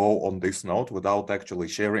Christopher go on this note without actually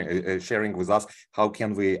sharing with us how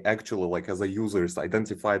can we actually, like as a users,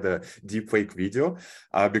 identify the deepfake video,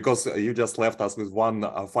 because you just left us with one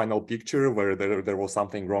final picture where there was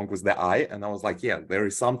something wrong with the eye, and I was like, yeah, there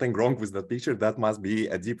is something wrong with that picture. That must be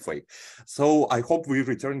a deepfake. So I hope we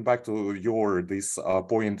return back to this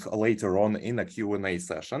point later on in a Q&A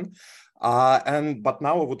session. But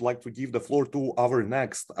now I would like to give the floor to our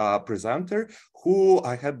next presenter, who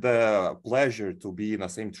I had the pleasure to be in the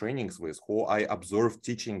same trainings with, who I observed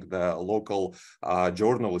teaching the local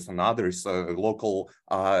journalists and others, local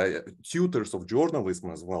tutors of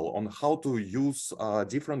journalism as well, on how to use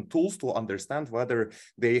different tools to understand whether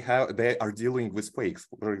they are dealing with fakes.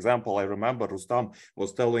 For example, I remember Rustam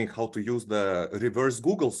was telling how to use the reverse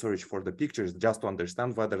Google search for the pictures just to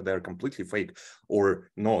understand whether they're completely fake or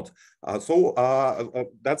not.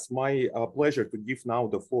 That's my pleasure to give now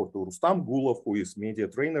the floor to Rustam Gulov, who is media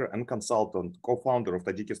trainer and consultant, co-founder of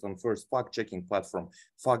Tajikistan's first fact-checking platform,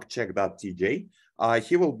 Factcheck.tj.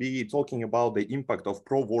 He will be talking about the impact of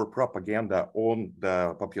pro-war propaganda on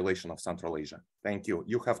the population of Central Asia. Thank you.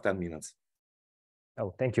 You have 10 minutes.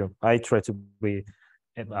 Oh, thank you. I try to be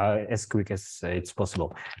as quick as it's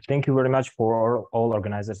possible. Thank you very much for all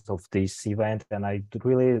organizers of this event, and I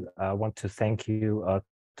really want to thank you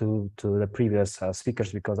to the previous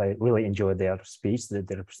speakers, because I really enjoyed their speech,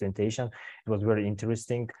 their presentation. It was very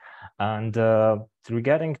interesting. And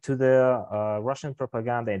regarding to the Russian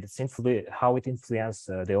propaganda and its how it influenced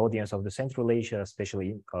the audience of the Central Asia,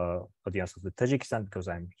 especially audience of the Tajikistan, because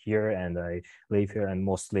I'm here and I live here and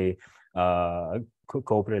mostly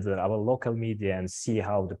cooperate with our local media and see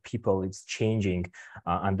how the people is changing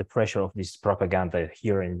under pressure of this propaganda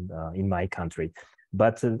here in my country.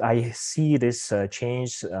 But I see this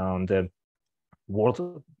change on the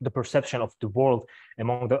world, the perception of the world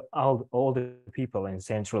among all the people in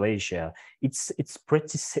Central Asia. It's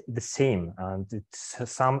pretty the same, and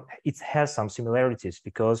it has some similarities,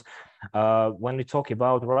 because when we talk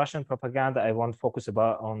about Russian propaganda, I want to focus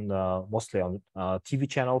mostly on TV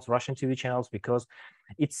channels, Russian TV channels, because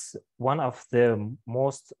it's one of the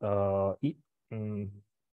most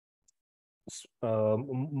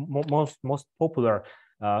most popular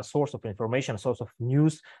source of information, source of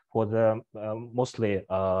news for the mostly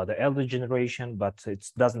the elder generation, but it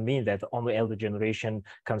doesn't mean that only elder generation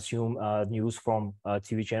consume news from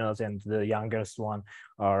TV channels and the youngest one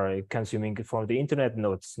are consuming it from the internet.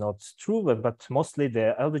 No, it's not true, but mostly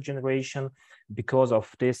the elder generation, because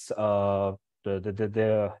of this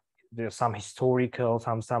there's some historical,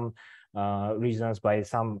 some reasons, by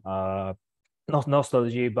some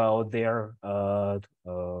nostalgia about their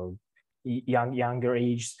younger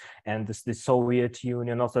age, and the Soviet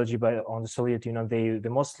Union, nostalgia on the Soviet Union. They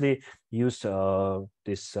mostly use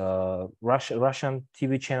this Russian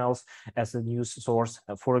TV channels as a news source.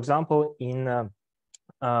 For example, in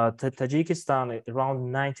Tajikistan,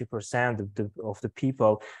 around 90% of the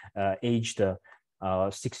people aged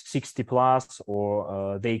 60 plus,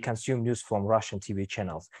 or they consume news from Russian TV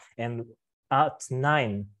channels. And at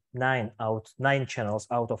nine channels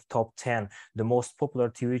out of top 10, the most popular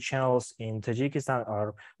TV channels in Tajikistan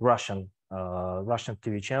are Russian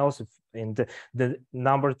TV channels. And the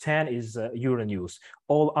number 10 is Euronews.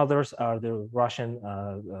 All others are the Russian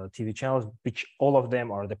TV channels, which all of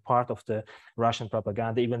them are the part of the Russian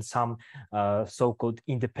propaganda. Even some so-called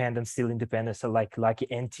independent, still independent, so like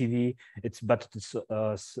NTV. It's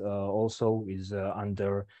also is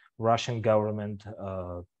under Russian government.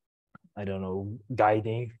 I don't know,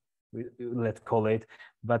 guiding, let's call it,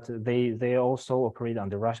 but they also operate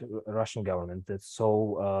under Russian government.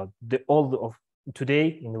 So all of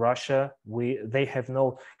today in Russia, they have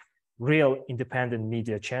no real independent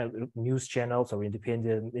media news channels or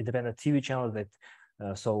independent TV channels that.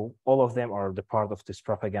 So all of them are the part of this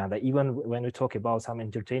propaganda. Even when we talk about some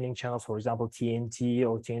entertaining channels, for example, TNT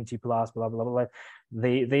or TNT Plus, blah blah blah,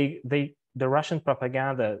 the Russian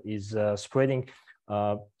propaganda is spreading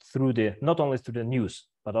through not only through the news,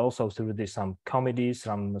 but also through some comedies,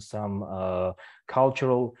 some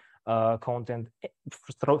cultural content,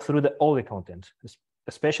 through all the content,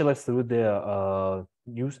 especially through the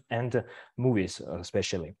news and movies,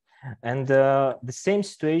 especially. And the same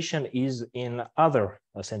situation is in other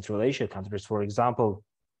Central Asia countries. For example,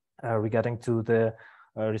 regarding to the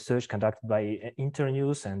research conducted by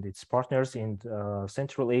Internews and its partners in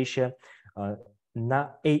Central Asia,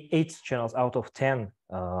 eight channels out of 10,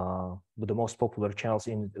 with the most popular channels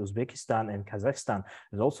in Uzbekistan and Kazakhstan,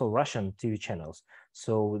 is also Russian TV channels.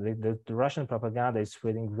 So the Russian propaganda is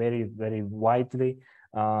spreading very, very widely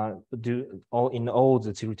in all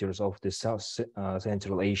the territories of the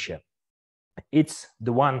Central Asia. It's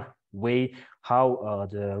the one way how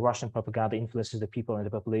the Russian propaganda influences the people and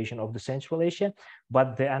the population of the Central Asia.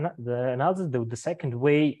 But the second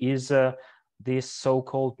way is this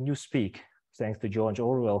so-called newspeak, thanks to George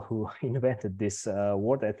Orwell, who invented this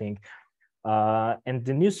word, I think. And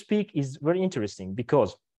the newspeak is very interesting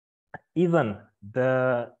because even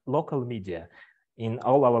the local media in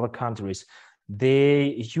all our countries,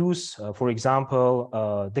 they use, for example,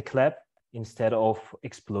 the clap instead of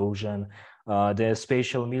explosion, the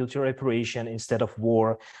special military operation instead of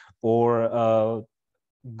war, or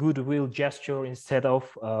goodwill gesture instead of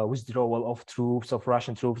withdrawal of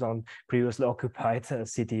Russian troops on previously occupied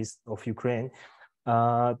cities of Ukraine.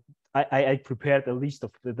 I prepared a list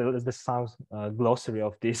of the sound glossary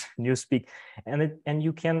of this newspeak, and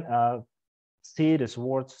you can see these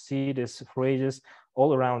words, see these phrases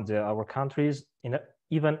all around our countries.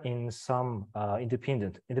 Even in some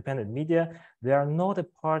independent media, they are not a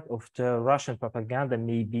part of the Russian propaganda,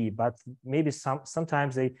 maybe, but maybe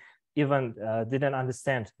sometimes they even didn't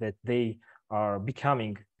understand that they are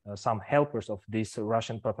becoming some helpers of this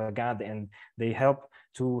Russian propaganda, and they help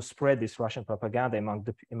to spread this Russian propaganda among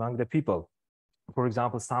the people. For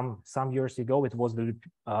example, some years ago, it was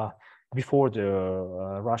before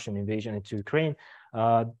the Russian invasion into Ukraine,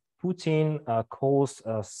 Putin calls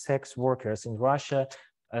sex workers in Russia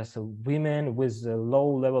as women with a low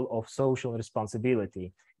level of social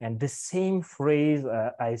responsibility. And the same phrase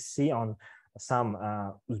I see on some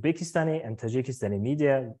Uzbekistani and Tajikistani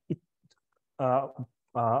media.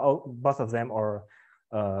 Both of them are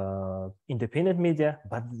independent media,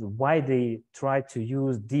 but why they try to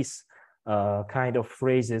use this kind of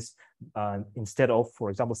phrases instead of,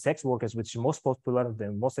 for example, sex workers, which is most popular,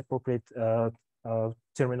 the most appropriate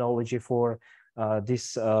terminology for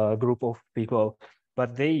this group of people,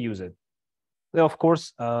 but they use it. They, of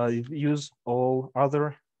course, use all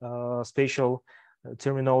other spatial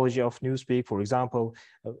terminology of newspeak, for example,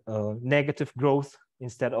 negative growth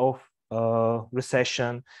instead of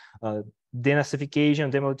recession,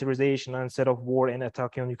 denazification, demilitarization instead of war and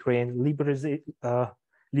attack on Ukraine,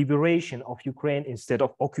 liberation of Ukraine instead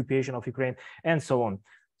of occupation of Ukraine, and so on.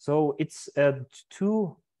 So it's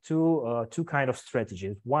two two kind of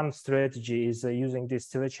strategies. One strategy is using these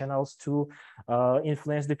telechannels to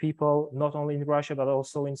influence the people, not only in Russia, but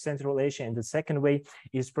also in Central Asia. And the second way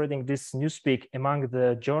is spreading this newspeak among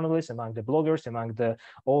the journalists, among the bloggers, among the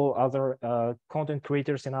all other content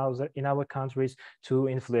creators in our countries to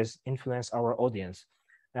influence our audience.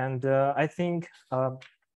 And I think, of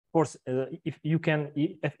course, if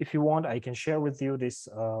you want, I can share with you this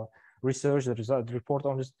research, the report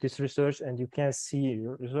on this research, and you can see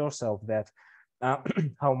yourself that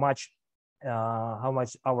how much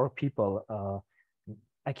our people,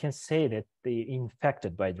 I can say that they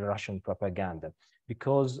infected by the Russian propaganda,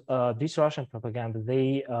 because this Russian propaganda,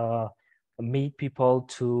 they made people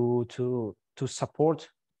to support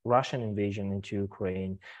Russian invasion into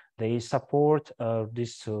Ukraine. They support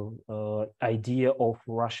this idea of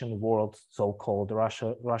Russian world, so-called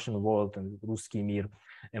Russian world and Ruski Mir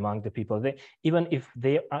among the people. Even if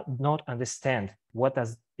they not understand what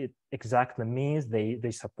does it exactly means,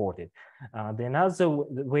 they support it. The another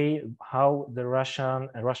way how the Russian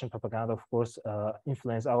propaganda, of course,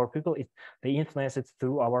 influence our people, they influence it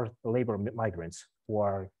through our labor migrants who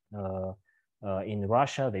are in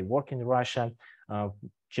Russia. They work in Russia.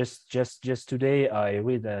 Just today, I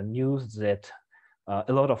read the news that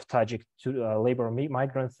a lot of Tajik labor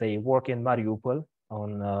migrants, they work in Mariupol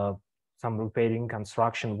on some repairing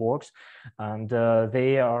construction works, and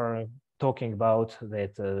they are talking about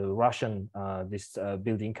that Russian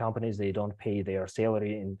building companies, they don't pay their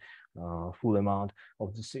salary in full amount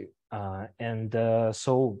of the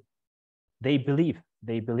so they believe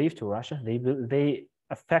to Russia. They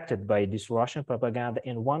affected by this Russian propaganda,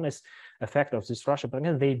 and one is effect of this Russian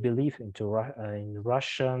propaganda. They believe into in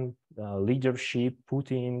Russian leadership,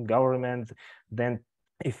 Putin government. Then,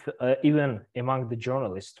 if even among the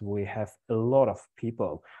journalists, we have a lot of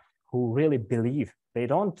people who really believe. They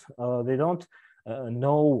don't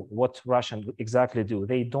know what Russian exactly do.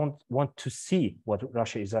 They don't want to see what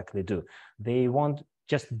Russia exactly do. They want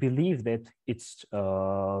just believe that it's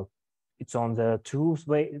on the true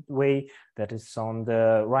way, that it's on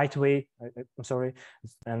the right way. I'm sorry.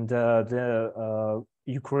 And the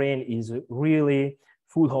Ukraine is really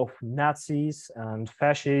full of Nazis and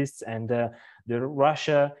fascists, and the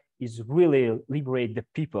Russia is really liberate the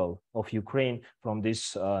people of Ukraine from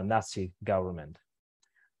this Nazi government.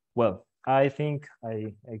 Well, I think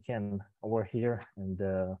I can over here, and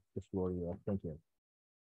the floor is yours.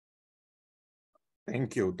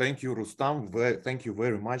 Thank you. Thank you, Rustam. Thank you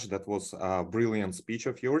very much. That was a brilliant speech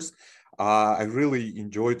of yours. I really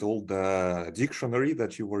enjoyed all the dictionary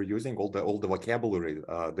that you were using, all the vocabulary,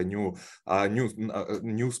 the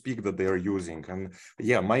new speak that they are using. And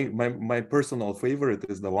yeah, my personal favorite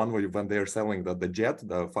is the one where when they are selling the jet,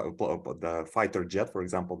 the fighter jet, for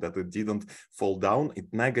example, that it didn't fall down, it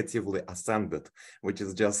negatively ascended, which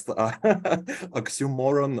is just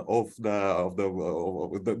oxymoron of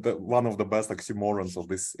the one of the best oxymorons of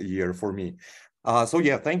this year for me. So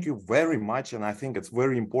yeah, thank you very much. And I think it's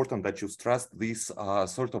very important that you stress this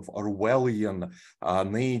sort of Orwellian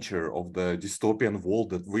nature of the dystopian world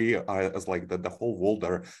that we are, as like the whole world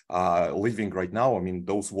are living right now. I mean,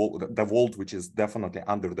 the world which is definitely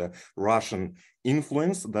under the Russian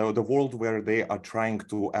influence, the world where they are trying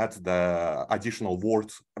to add the additional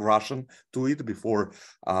word Russian to it before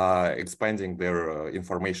expanding their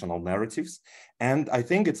informational narratives. And I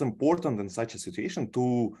think it's important in such a situation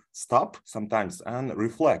to stop sometimes and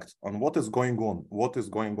reflect on what is going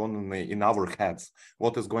on in our heads,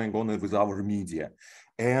 what is going on with our media.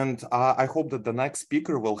 And I hope that the next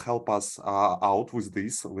speaker will help us out with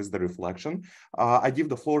the reflection. I give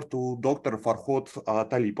the floor to Dr. Farhod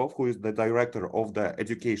Talipov, who is the director of the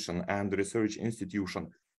Education and Research Institution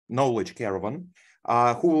Knowledge Caravan,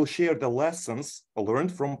 who will share the lessons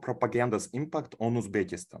learned from propaganda's impact on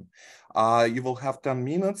Uzbekistan. You will have 10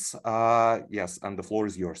 minutes. Yes, and the floor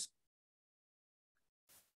is yours.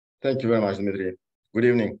 Thank you very much, Dmitry. Good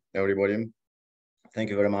evening, everybody.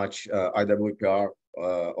 Thank you very much, IWPR,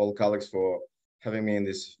 all colleagues, for having me in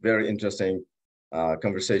this very interesting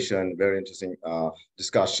conversation, very interesting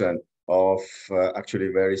discussion of actually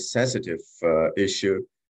very sensitive issue.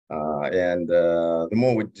 And the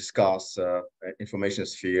more we discuss information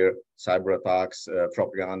sphere, cyber attacks,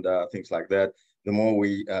 propaganda, things like that, the more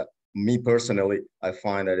me personally, I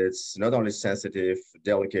find that it's not only sensitive,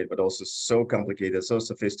 delicate, but also so complicated, so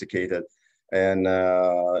sophisticated. And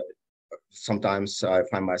sometimes I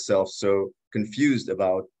find myself so confused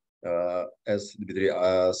about, as Dmitry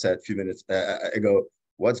said a few minutes ago,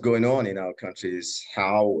 what's going on in our countries,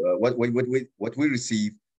 how, what we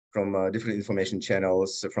receive from different information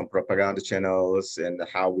channels, from propaganda channels, and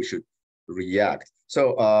how we should react.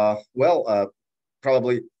 So,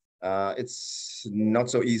 probably it's not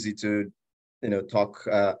so easy to,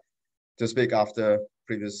 to speak after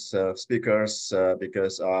previous speakers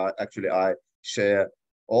because actually I share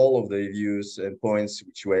all of the views and points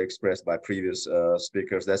which were expressed by previous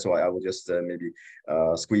speakers. That's why I will just maybe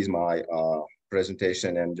squeeze my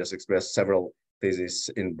presentation and just express several theses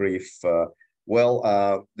in brief.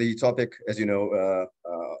 The topic, as you know,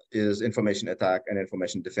 is information attack and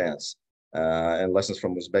information defense and lessons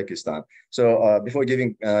from Uzbekistan. So before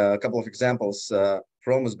giving a couple of examples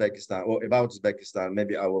from Uzbekistan or about Uzbekistan,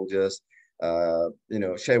 maybe I will just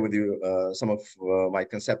share with you some of my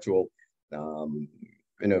conceptual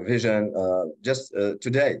vision. Just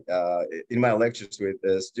today in my lectures with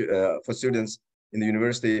for students in the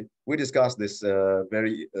university, we discussed this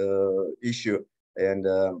very issue, and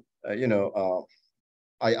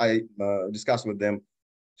I discussed with them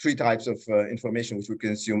three types of information which we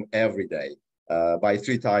consume every day. By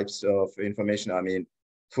three types of information, I mean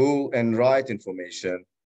full and right information,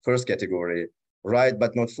 first category. Right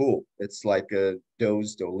but not full. It's like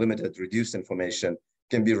dosed or limited, reduced information.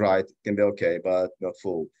 Can be right, can be okay, but not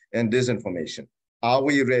full. And disinformation. Are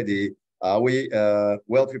we ready? Are we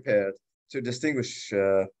well prepared to distinguish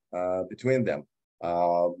between them?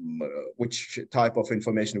 Which type of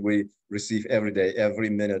information we receive every day, every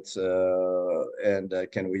minute, and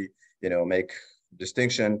can we, make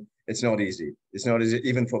distinction? It's not easy. It's not easy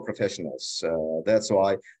even for professionals. That's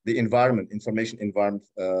why the information environment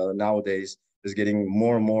nowadays is getting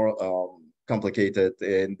more and more complicated,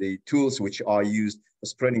 and the tools which are used for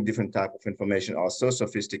spreading different type of information are so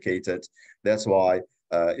sophisticated. That's why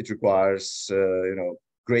it requires,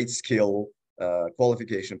 great skill,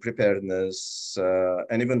 qualification, preparedness,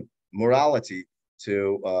 and even morality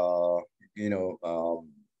to,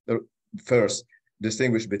 first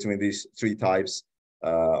distinguish between these three types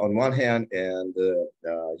on one hand, and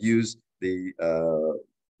use the,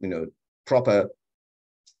 proper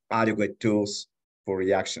adequate tools for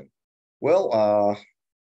reaction. Well,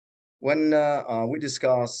 when we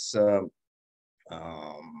discuss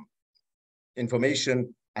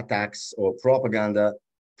information attacks or propaganda,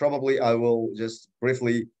 probably I will just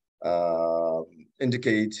briefly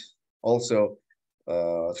indicate also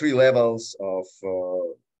three levels of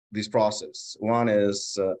this process. One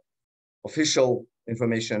is official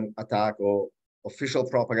information attack or official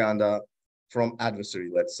propaganda from adversary,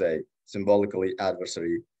 let's say, symbolically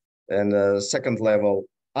adversary. And second level,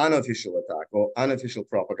 unofficial attack or unofficial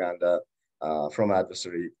propaganda from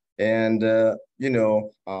adversary, and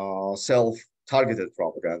self-targeted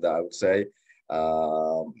propaganda, I would say,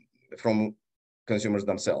 from consumers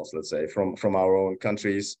themselves, let's say, from our own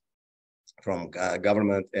countries, from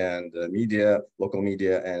government and media, local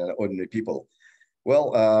media, and ordinary people.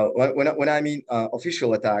 Well, when I mean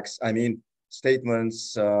official attacks, I mean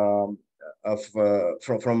statements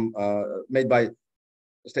made by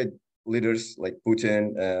state leaders like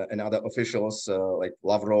Putin and other officials like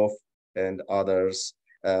Lavrov and others,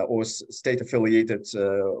 or state-affiliated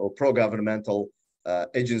or pro-governmental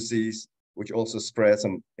agencies, which also spread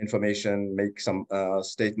some information, make some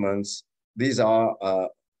statements. These are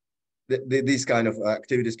these kind of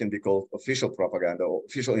activities can be called official propaganda or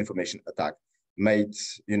official information attack, made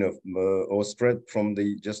or spread from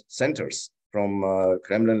the just centers, from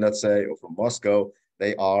Kremlin, let's say, or from Moscow.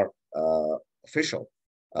 They are official.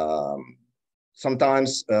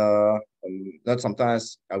 Sometimes, not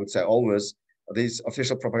sometimes, I would say always, this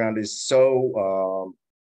official propaganda is so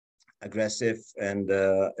aggressive and,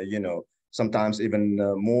 sometimes even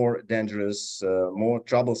more dangerous, more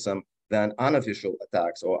troublesome than unofficial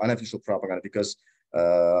attacks or unofficial propaganda, because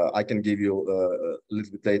I can give you a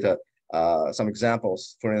little bit later some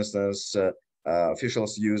examples. For instance,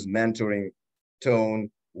 officials use mentoring tone,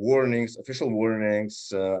 warnings, official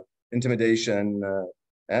warnings, intimidation,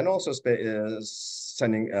 and also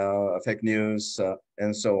sending fake news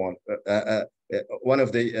and so on. One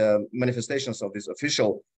of the manifestations of these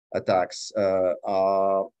official attacks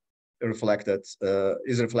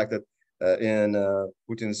is reflected in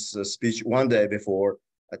Putin's speech one day before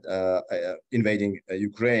invading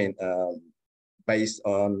Ukraine, based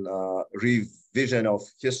on revision of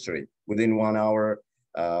history. Within 1 hour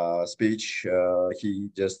speech, he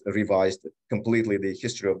just revised completely the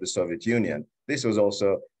history of the Soviet Union. This was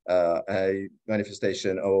also a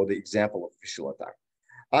manifestation or the example of official attack.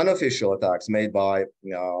 Unofficial attacks made by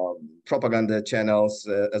propaganda channels,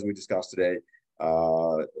 as we discussed today,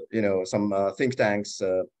 some think tanks,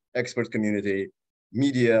 expert community,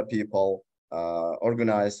 media people,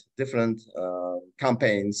 organize different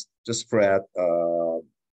campaigns to spread,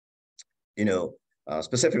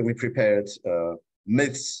 specifically prepared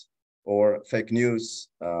myths or fake news.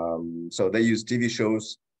 So they use TV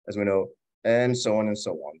shows as we know, and so on and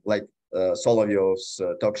so on, like Solovyov's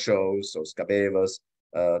talk shows, or Skabeyeva's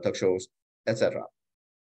talk shows, etc.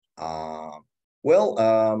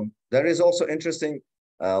 There is also interesting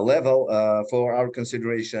level for our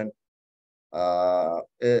consideration.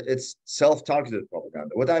 It's self-targeted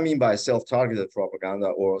propaganda. What I mean by self-targeted propaganda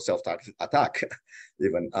or self-targeted attack,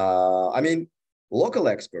 even, I mean, local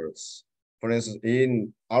experts, for instance,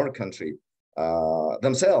 in our country,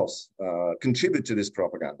 themselves contribute to this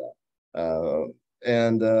propaganda.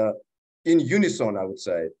 And in unison, I would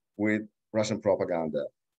say, with Russian propaganda.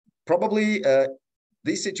 Probably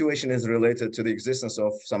this situation is related to the existence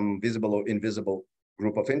of some visible or invisible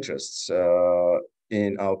group of interests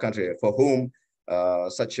in our country for whom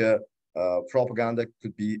such a propaganda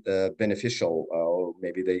could be beneficial, or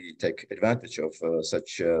maybe they take advantage of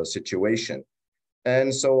such a situation,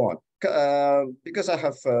 and so on. Because I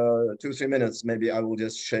have 2-3 minutes, maybe I will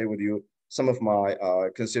just share with you some of my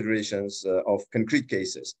considerations of concrete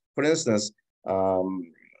cases. For instance,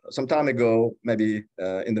 some time ago, maybe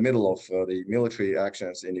in the middle of the military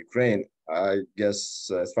actions in Ukraine, I guess,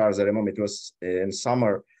 as far as I remember, it was in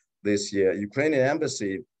summer this year, Ukrainian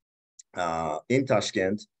embassy in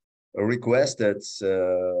Tashkent requested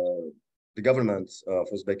the government of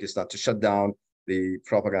Uzbekistan to shut down the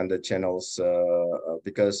propaganda channels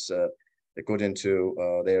because, according to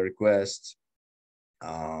their request,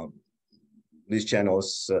 these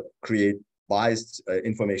channels create biased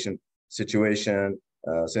information situation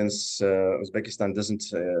since Uzbekistan doesn't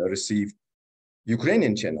receive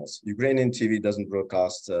Ukrainian channels. Ukrainian TV doesn't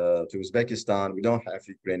broadcast to Uzbekistan. We don't have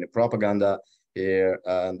Ukrainian propaganda here,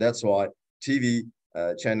 and that's why TV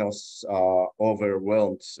channels are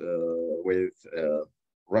overwhelmed with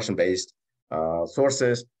Russian-based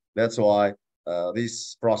sources. That's why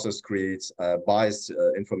this process creates biased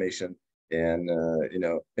information and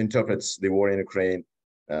interprets the war in Ukraine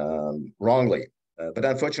wrongly. But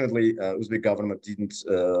unfortunately, Uzbek government didn't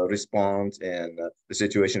respond, and the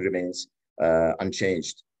situation remains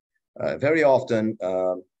unchanged. Very often,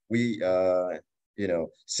 we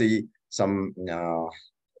see some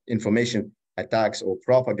information attacks or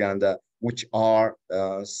propaganda which are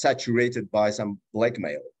saturated by some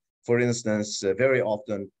blackmail. For instance, very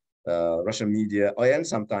often Russian media, and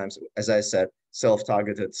sometimes, as I said,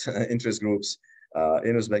 self-targeted interest groups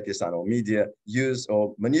in Uzbekistan or media use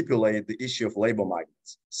or manipulate the issue of labor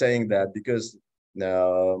migrants, saying that because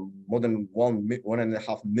more than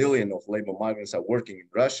 1.5 million of labor migrants are working in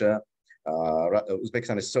Russia,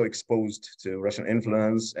 Uzbekistan is so exposed to Russian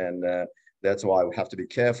influence, and that's why we have to be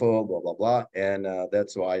careful, blah, blah, blah. And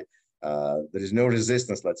that's why there is no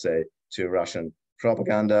resistance, let's say, to Russian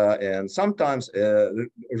propaganda. And sometimes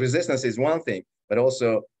resistance is one thing, but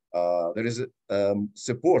also there is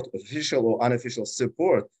support, official or unofficial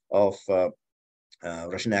support of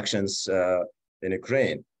Russian actions in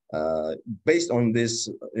Ukraine, based on this,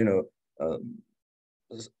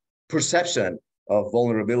 perception of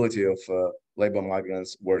vulnerability of labor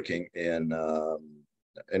migrants working in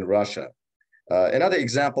Russia. Another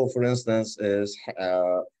example, for instance, is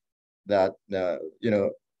that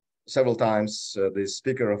several times the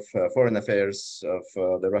Speaker of Foreign Affairs of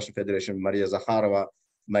the Russian Federation, Maria Zakharova,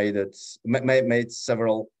 made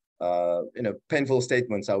several painful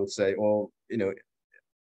statements, I would say, or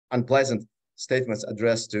unpleasant statements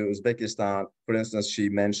addressed to Uzbekistan. For instance, she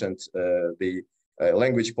mentioned the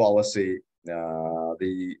language policy,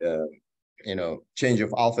 the change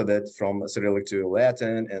of alphabet from Cyrillic to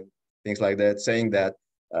Latin and things like that, saying that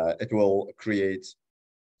it will create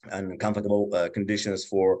uncomfortable conditions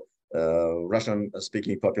for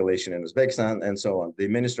Russian-speaking population in Uzbekistan, and so on. The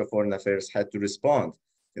Minister of Foreign Affairs had to respond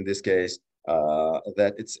in this case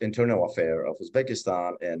that it's internal affair of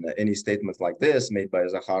Uzbekistan, and any statement like this made by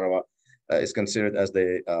Zakharova is considered as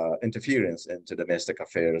the interference into domestic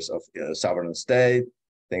affairs of sovereign state,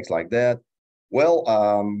 things like that. Well,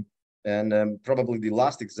 and probably the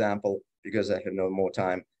last example, because I have no more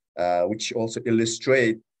time, which also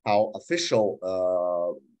illustrate how official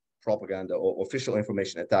propaganda or official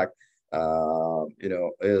information attack,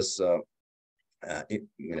 is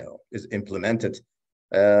implemented.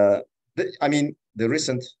 The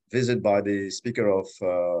recent visit by the Speaker of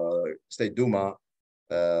State Duma,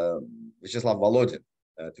 Vyacheslav Volodin,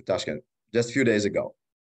 to Tashkent just a few days ago.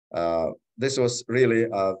 This was really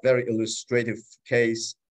a very illustrative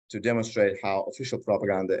case to demonstrate how official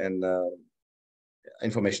propaganda and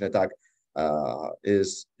information attack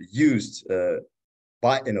is used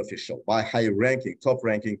by an official, by high-ranking,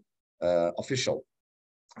 top-ranking official.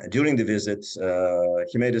 During the visit,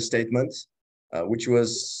 he made a statement which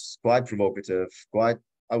was quite provocative, quite,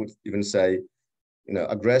 I would even say,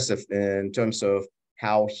 aggressive in terms of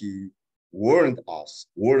how he warned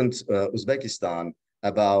Uzbekistan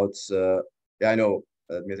about, I know,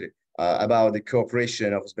 Dmitry, about the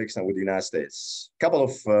cooperation of Uzbekistan with the United States. A couple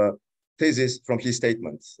of theses from his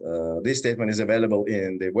statement. This statement is available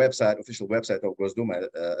in the website, official website of Gosduma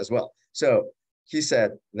as well. So he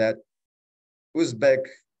said that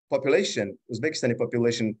Uzbekistani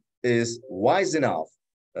population is wise enough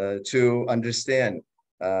to understand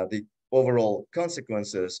the overall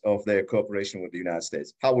consequences of their cooperation with the United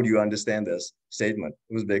States. How would you understand this statement?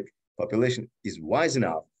 Uzbek population is wise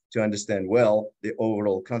enough to understand well the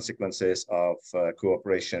overall consequences of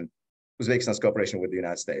Uzbekistan's cooperation with the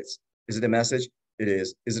United States. Is it a message? It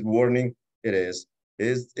is. Is it warning? It is.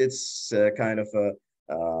 It's kind of a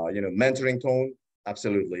mentoring tone?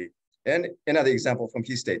 Absolutely. And another example from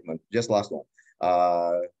his statement, just last one.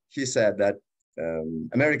 He said that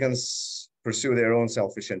Americans pursue their own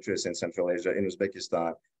selfish interests in Central Asia, in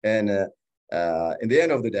Uzbekistan, and in the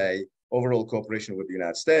end of the day, overall cooperation with the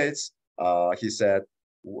United States, he said,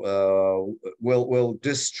 will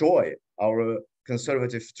destroy our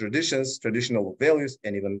conservative traditions, traditional values,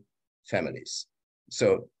 and even families.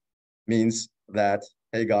 So means that,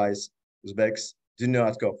 hey guys, Uzbeks do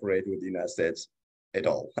not cooperate with the United States at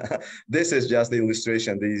all. This is just the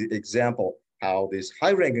illustration, the example, how this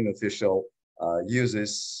high-ranking official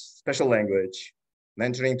uses special language,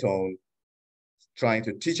 mentoring tone, trying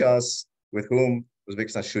to teach us with whom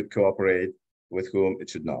Uzbekistan should cooperate, with whom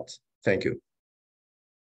it should not. Thank you.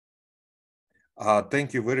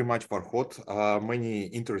 Thank you very much, Farhod. Many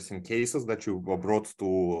interesting cases that you brought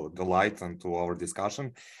to the light and to our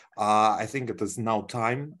discussion. I think it is now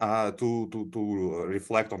time to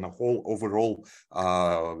reflect on the whole overall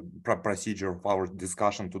procedure of our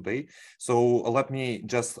discussion today. So let me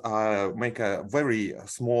just make a very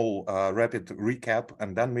small rapid recap,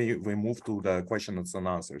 and then we move to the questions and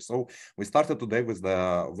answers. So we started today with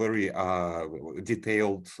the very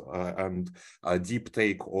detailed and deep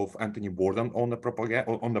take of Anthony Borden on the propaganda,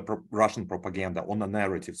 on the Russian propaganda, on the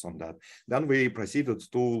narratives on that. Then we proceeded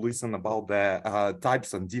to listen about the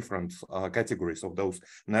types and different categories of those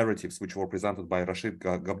narratives which were presented by Rashid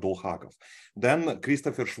Gabdulhakov. Then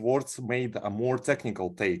Christopher Schwartz made a more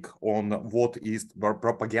technical take on what is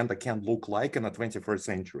propaganda can look like in the 21st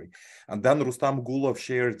century. And then Rustam Gulov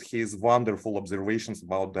shared his wonderful observations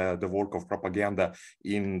about the work of propaganda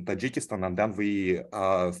in Tajikistan. And then we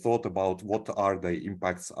thought about what are the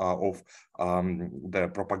impacts of the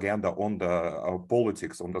propaganda on the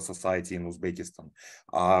politics, on the society in Uzbekistan.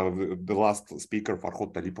 The last speaker,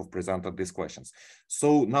 Farhod Talipov, presented these questions.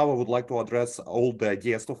 So now I would like to address all the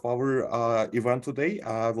guests of our event today.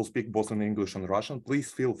 I will speak both in English and Russian.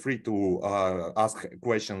 Please feel free to ask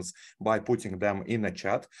questions by putting them in the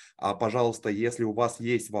chat. Пожалуйста, если у вас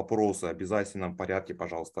есть вопросы, в обязательном порядке,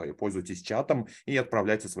 пожалуйста, пользуйтесь чатом и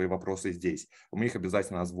отправляйте свои вопросы здесь. Мы их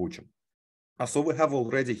обязательно озвучим. So we have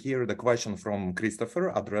already here the question from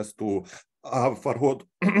Christopher addressed to Farhod,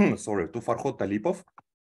 to Farhod Talipov.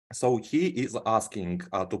 So he is asking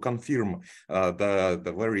to confirm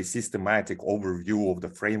the very systematic overview of the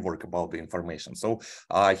framework about the information. So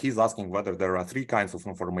he's asking whether there are three kinds of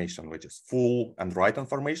information, which is full and right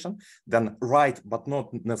information, then right but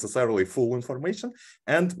not necessarily full information,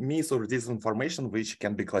 and mis or disinformation, which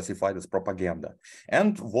can be classified as propaganda.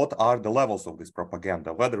 And what are the levels of this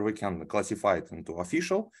propaganda, whether we can classify it into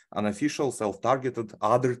official, unofficial, self-targeted,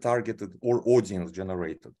 other targeted, or audience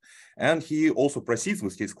generated. And he also proceeds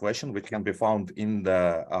with his question, which can be found in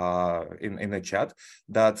the in the chat,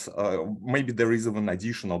 that maybe there is even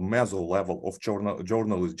additional meso level of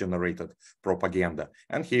journalist-generated propaganda.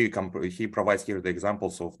 And he provides here the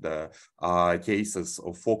examples of the cases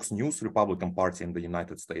of Fox News, Republican Party in the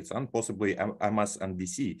United States, and possibly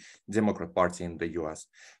MSNBC, Democrat Party in the US.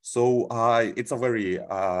 So it's a very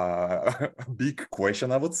big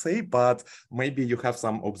question, I would say, but maybe you have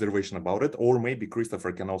some observation about it, or maybe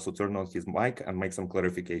Christopher can also turn on his mic and make some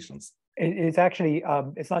clarifications. It's actually,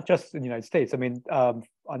 it's not just in the United States. I mean,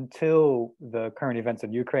 until the current events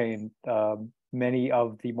in Ukraine, many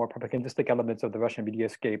of the more propagandistic elements of the Russian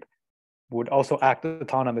mediascape would also act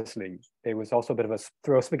autonomously. There was also a bit of a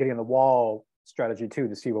throw spaghetti on the wall strategy too,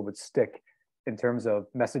 to see what would stick in terms of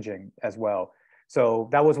messaging as well. So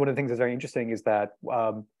that was one of the things that's very interesting, is that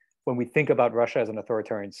when we think about Russia as an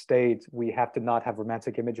authoritarian state, we have to not have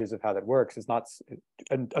romantic images of how that works. It's not,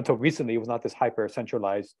 until recently, it was not this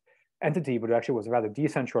hyper-centralized entity, but it actually was rather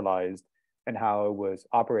decentralized in how it was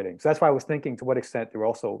operating. So that's why I was thinking, to what extent there are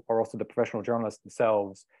also the professional journalists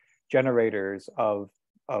themselves generators of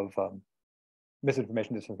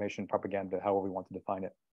misinformation, disinformation, propaganda, however we want to define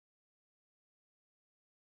it.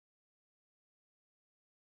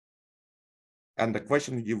 And the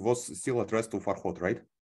question was still addressed to Farhod, right?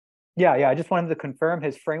 Yeah, I just wanted to confirm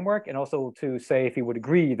his framework and also to say if he would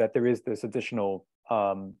agree that there is this additional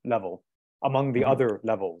level among the other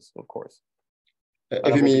levels, of course.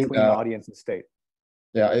 If you mean between audience and state.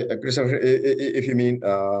 Yeah, Christopher, if you mean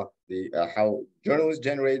how journalists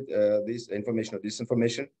generate this information or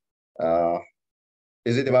disinformation,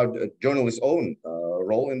 is it about journalists' own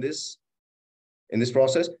role in this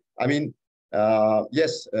process? I mean,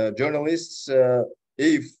 yes, journalists.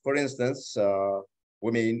 If, for instance,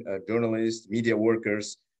 we mean journalists, media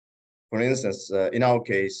workers, for instance, in our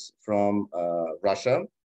case from Russia,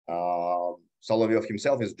 Solovyov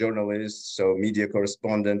himself is journalist, so media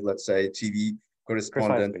correspondent, let's say TV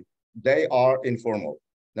correspondent. Precisely. They are informal,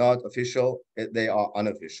 not official. They are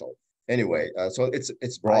unofficial. Anyway, so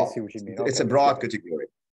it's broad. I see what you mean. It's a broad category.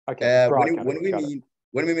 Okay.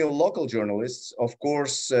 When we mean local journalists, of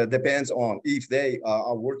course, depends on if they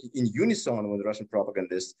are working in unison with Russian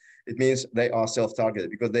propagandists. It means they are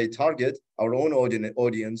self-targeted because they target our own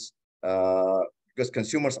audience. Because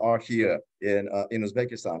consumers are here in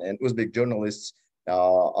Uzbekistan, and Uzbek journalists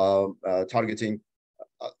are targeting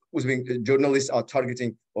Uzbek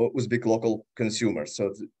local consumers.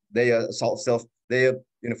 So they are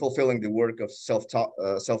fulfilling the work of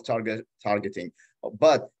self-targeting.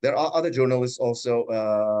 But there are other journalists also,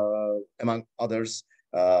 among others,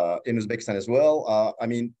 in Uzbekistan as well. I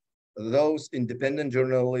mean, those independent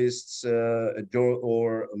journalists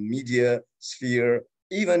or media sphere,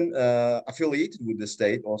 even affiliated with the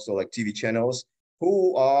state, also like TV channels,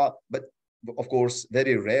 who are, but of course,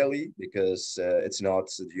 very rarely, because it's not,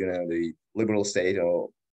 the liberal state or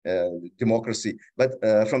democracy. But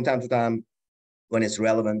from time to time, when it's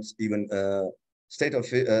relevant, even state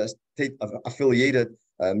affiliated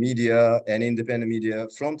media and independent media,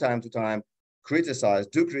 from time to time, criticize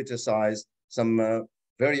some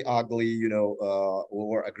very ugly,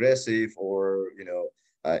 or aggressive or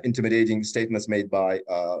intimidating statements made by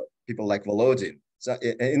people like Volodin. So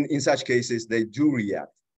in such cases, they do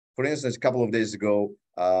react. For instance, a couple of days ago,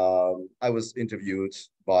 I was interviewed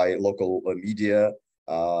by local media,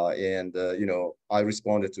 and I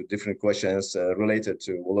responded to different questions related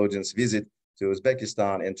to Volodin's visit to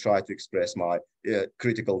Uzbekistan and tried to express my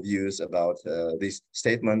critical views about this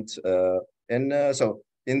statement. So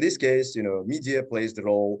in this case, media plays the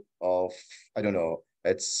role of, I don't know,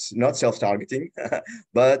 it's not self-targeting,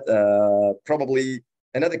 but probably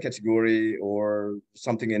another category or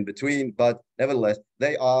something in between. But nevertheless,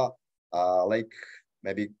 they are like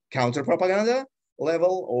maybe counter-propaganda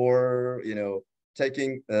level, or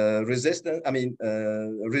taking resistance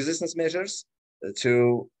measures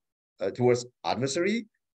towards adversary.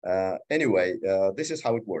 Anyway, this is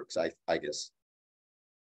how it works, I guess.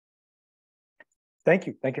 Thank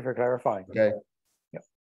you for clarifying. Okay. Yeah.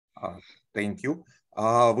 Thank you.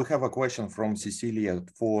 We have a question from Cecilia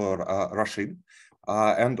for Rashid,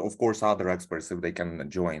 and of course other experts if they can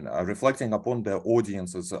join. Reflecting upon the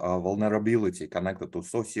audience's vulnerability connected to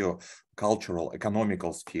socio-cultural,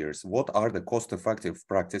 economical spheres, what are the cost-effective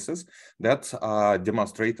practices that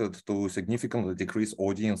demonstrated to significantly decrease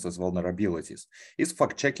audience's vulnerabilities? Is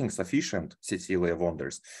fact-checking sufficient, Cecilia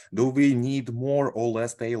wonders? Do we need more or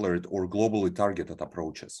less tailored or globally targeted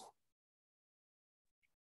approaches?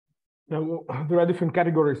 Now, there are different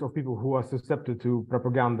categories of people who are susceptible to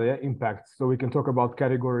propaganda impacts. So we can talk about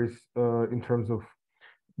categories in terms of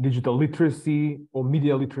digital literacy or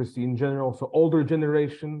media literacy in general. So older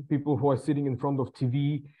generation, people who are sitting in front of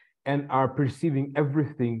TV and are perceiving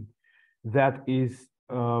everything that is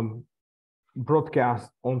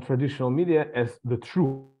broadcast on traditional media as the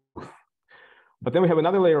truth. But then we have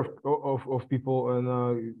another layer of people, and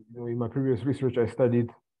in my previous research, I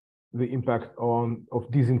studied the impact of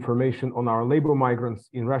disinformation on our labor migrants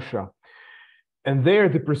in Russia. And there,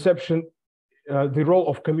 the perception, the role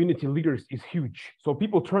of community leaders is huge. So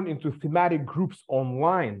people turn into thematic groups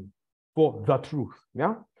online for the truth,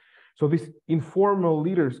 yeah? So these informal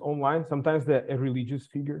leaders online, sometimes they're a religious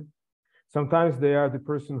figure. Sometimes they are the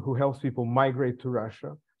person who helps people migrate to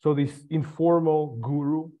Russia. So this informal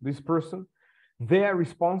guru, this person, they are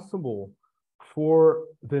responsible for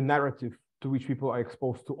the narrative to which people are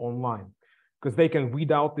exposed to online, because they can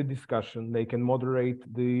weed out the discussion, they can moderate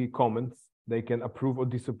the comments, they can approve or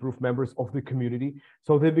disapprove members of the community.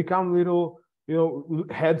 So they become little,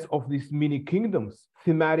 heads of these mini kingdoms,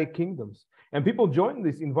 thematic kingdoms. And people join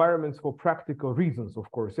these environments for practical reasons, of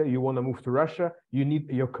course. You want to move to Russia, you need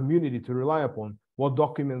your community to rely upon. What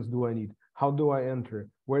documents do I need? How do I enter?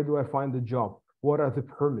 Where do I find the job? What are the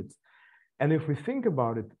permits? And if we think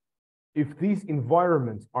about it, if these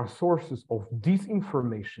environments are sources of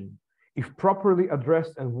disinformation, if properly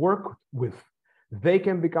addressed and worked with, they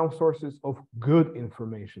can become sources of good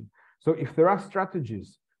information. So if there are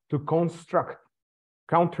strategies to construct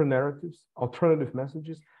counter narratives, alternative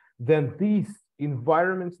messages, then these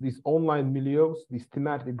environments, these online milieus, these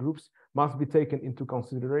thematic groups must be taken into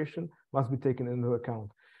consideration, must be taken into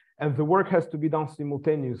account. And the work has to be done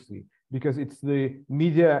simultaneously, because it's the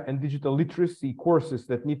media and digital literacy courses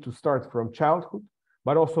that need to start from childhood,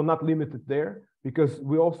 but also not limited there, because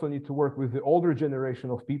we also need to work with the older generation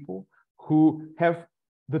of people who have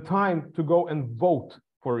the time to go and vote,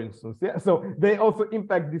 for instance. Yeah, so they also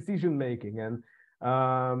impact decision making. And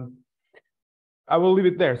I will leave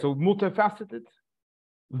it there. So multifaceted,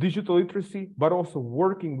 digital literacy, but also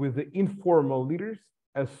working with the informal leaders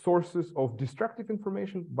as sources of destructive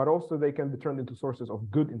information, but also they can be turned into sources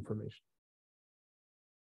of good information.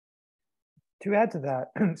 To add to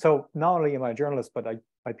that, so not only am I a journalist, but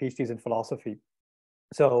my PhD is in philosophy.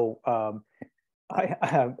 So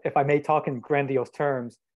if I may talk in grandiose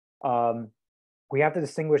terms, we have to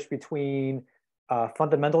distinguish between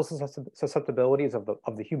fundamental susceptibilities of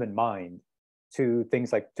the human mind to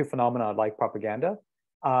things like, to phenomena like propaganda,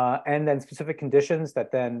 and then specific conditions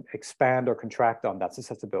that then expand or contract on that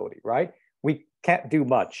susceptibility, right? We can't do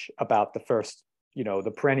much about the first,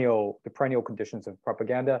 the perennial conditions of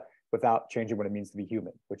propaganda without changing what it means to be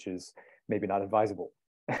human, which is maybe not advisable.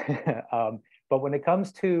 But when it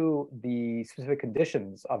comes to the specific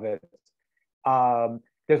conditions of it,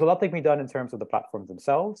 there's a lot that can be done in terms of the platforms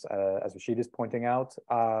themselves, as Rashid is pointing out.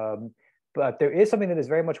 But there is something that is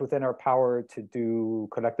very much within our power to do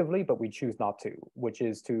collectively, but we choose not to, which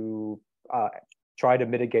is to try to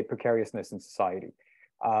mitigate precariousness in society.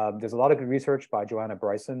 There's a lot of good research by Joanna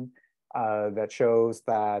Bryson that shows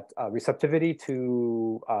that receptivity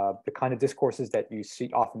to the kind of discourses that you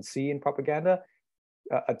often see in propaganda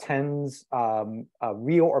attends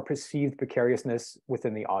real or perceived precariousness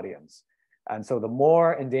within the audience. And so the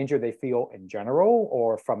more in danger they feel in general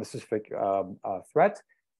or from a specific threat,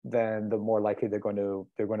 then the more likely they're going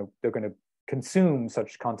to consume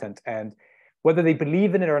such content. And whether they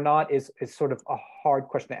believe in it or not is sort of a hard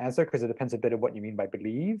question to answer, because it depends a bit on what you mean by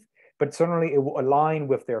believe. But certainly it will align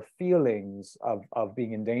with their feelings of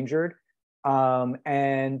being endangered.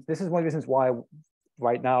 And this is one of the reasons why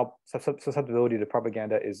right now susceptibility to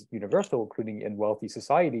propaganda is universal, including in wealthy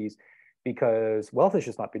societies, because wealth is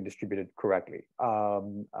just not being distributed correctly.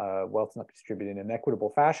 Wealth is not distributed in an equitable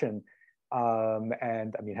fashion.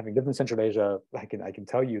 And I mean, having lived in Central Asia, I can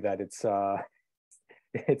tell you that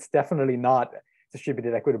it's definitely not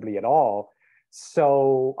distributed equitably at all.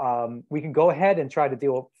 So we can go ahead and try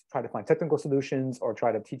to find technical solutions, or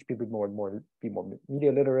try to teach people be more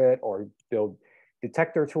media literate, or build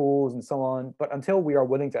detector tools and so on. But until we are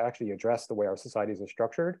willing to actually address the way our societies are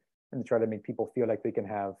structured and to try to make people feel like they can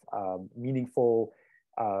have meaningful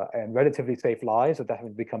and relatively safe lives without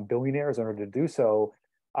having to become billionaires in order to do so,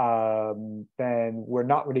 then we're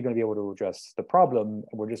not really going to be able to address the problem.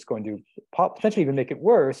 We're just going to potentially even make it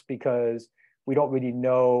worse, because we don't really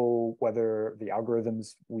know whether the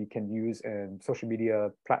algorithms we can use in social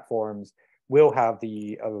media platforms will have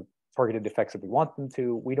the targeted effects that we want them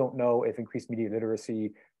to. We don't know if increased media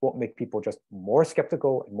literacy won't make people just more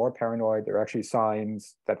skeptical and more paranoid. There are actually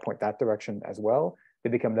signs that point that direction as well. They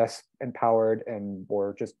become less empowered and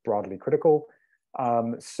more just broadly critical.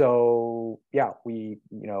 So yeah, we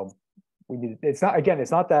need, it's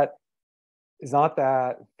not that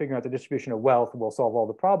figuring out the distribution of wealth will solve all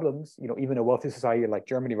the problems. Even a wealthy society like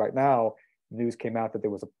Germany right now, news came out that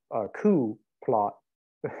there was a coup plot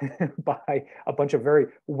by a bunch of very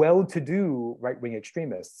well-to-do right-wing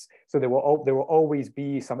extremists. So there will always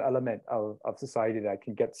be some element of society that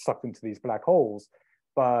can get sucked into these black holes,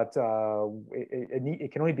 but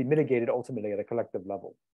it can only be mitigated ultimately at a collective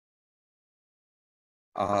level.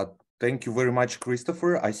 Thank you very much,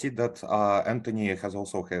 Christopher. I see that Anthony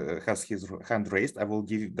has his hand raised. I will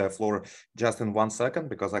give the floor just in 1 second,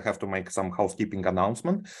 because I have to make some housekeeping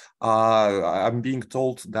announcement. I'm being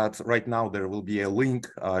told that right now there will be a link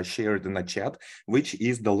shared in the chat, which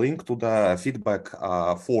is the link to the feedback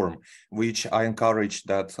form, which I encourage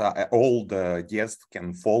that all the guests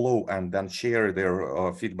can follow and then share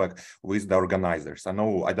their feedback with the organizers. I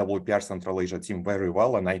know IWPR Central Asia team very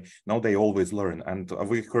well, and I know they always learn. And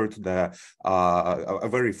we heard a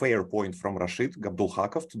very fair point from Rashid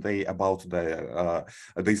Gabdulhakov today about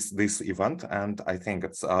this event, and I think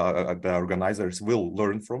it's the organizers will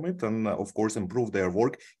learn from it and of course improve their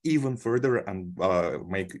work even further and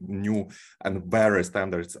make new and better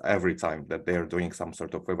standards every time that they're doing some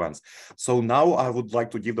sort of events. So now I would like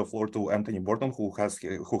to give the floor to Anthony Borden, who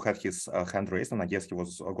had his hand raised, and I guess he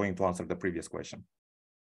was going to answer the previous question.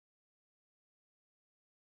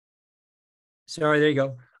 Sorry, there you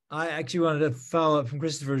go. I actually wanted to follow up from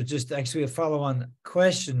Christopher, just actually a follow-on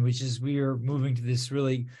question, which is we are moving to this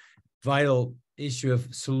really vital issue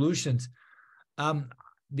of solutions.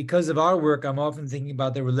 Because of our work, I'm often thinking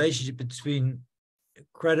about the relationship between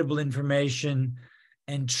credible information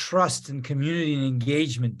and trust and community and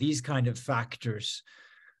engagement, these kind of factors.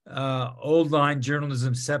 Old line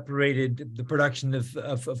journalism separated the production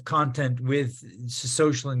of content with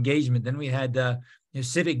social engagement. Then we had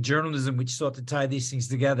civic journalism, which sought to tie these things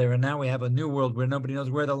together. And now we have a new world where nobody knows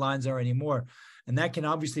where the lines are anymore. And that can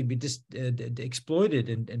obviously be exploited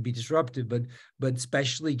and be disruptive. But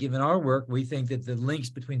especially given our work, we think that the links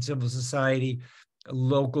between civil society,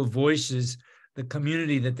 local voices, the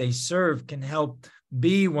community that they serve can help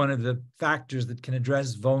be one of the factors that can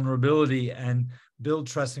address vulnerability and build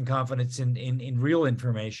trust and confidence in real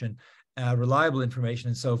information, reliable information,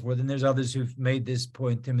 and so forth. And there's others who've made this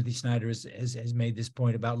point. Timothy Snyder has made this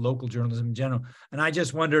point about local journalism in general. And I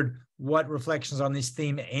just wondered what reflections on this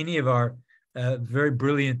theme any of our very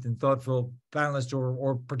brilliant and thoughtful panelists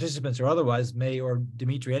or participants or otherwise may, or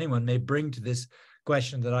Dimitri, anyone may bring to this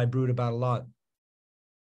question that I brood about a lot.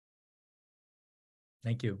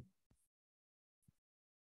 Thank you.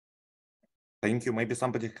 Thank you. Maybe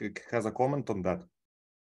somebody has a comment on that.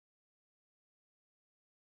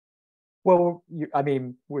 Well, I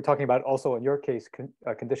mean, we're talking about also in your case,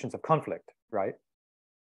 conditions of conflict, right?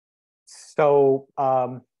 So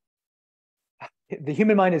the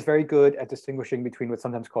human mind is very good at distinguishing between what's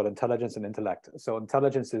sometimes called intelligence and intellect. So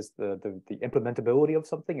intelligence is the implementability of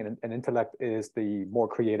something, and intellect is the more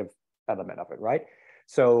creative element of it, right?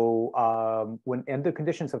 So when in the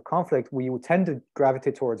conditions of conflict, we would tend to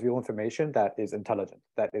gravitate towards real information that is intelligent,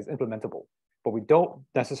 that is implementable. But we don't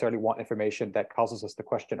necessarily want information that causes us to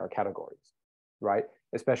question our categories, right?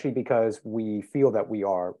 Especially because we feel that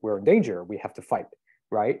we're in danger, we have to fight,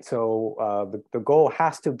 right? So the goal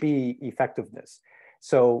has to be effectiveness.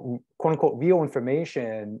 So quote unquote real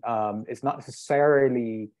information is not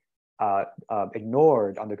necessarily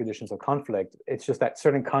ignored under conditions of conflict. It's just that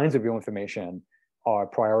certain kinds of real information are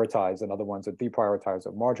prioritized and other ones are deprioritized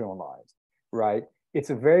or marginalized, right? It's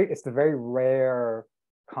the very rare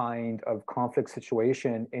kind of conflict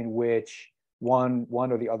situation in which one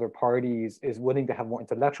or the other parties is willing to have more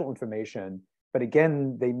intellectual information, but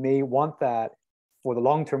again, they may want that for the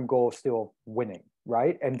long-term goal of still winning,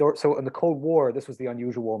 right? And so in the Cold War, this was the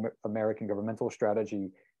unusual American governmental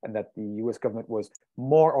strategy, and that the US government was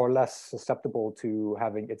more or less susceptible to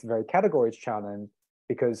having its very categories challenged,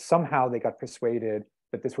 because somehow they got persuaded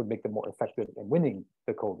that this would make them more effective in winning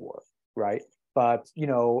the Cold War, right? But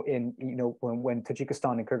when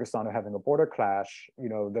Tajikistan and Kyrgyzstan are having a border clash,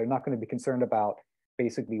 they're not going to be concerned about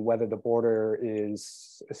basically whether the border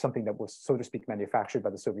is something that was, so to speak, manufactured by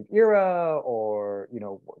the Soviet era, or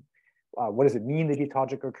what does it mean to be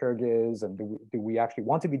Tajik or Kyrgyz, and do we actually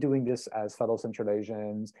want to be doing this as fellow Central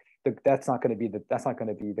Asians? That's not going to be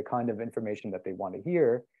the kind of information that they want to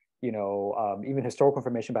hear. Even historical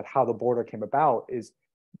information about how the border came about is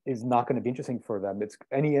not going to be interesting for them.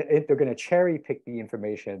 They're going to cherry pick the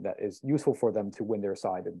information that is useful for them to win their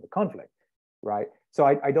side in the conflict, right? So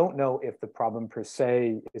I don't know if the problem per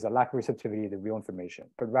se is a lack of receptivity to real information,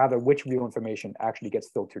 but rather which real information actually gets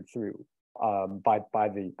filtered through by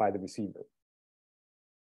the receiver.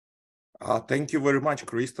 Thank you very much,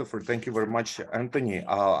 Christopher. Thank you very much, Anthony.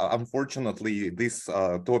 Unfortunately, this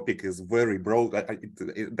topic is very broad.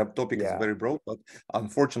 The topic is very broad, but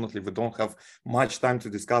unfortunately, we don't have much time to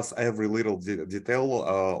discuss every little detail,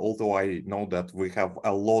 although I know that we have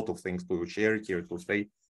a lot of things to share here to say.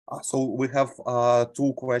 So we have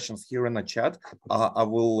two questions here in the chat. I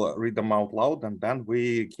will read them out loud, and then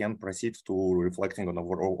we can proceed to reflecting on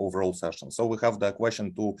our overall session. So we have the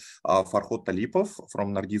question to Farhod Talipov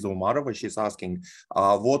from Nargiza Umarova. She's asking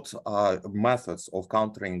what methods of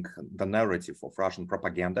countering the narrative of Russian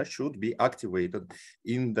propaganda should be activated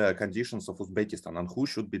in the conditions of Uzbekistan, and who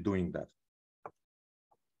should be doing that?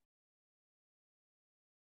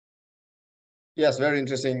 Yes, very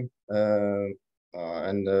interesting.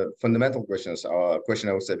 And fundamental question, I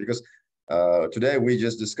would say, because today we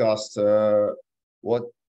just discussed what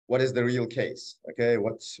is the real case, okay?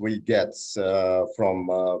 What we get from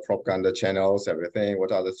propaganda channels, everything,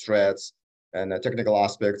 what are the threats and technical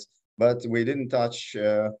aspects, but we didn't touch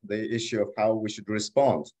the issue of how we should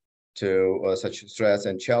respond to such threats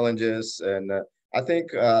and challenges. And I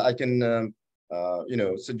think I can,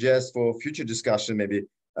 suggest for future discussion, maybe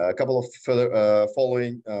a couple of further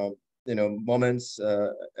following moments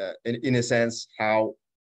in a sense how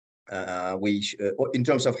in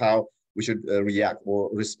terms of how we should react or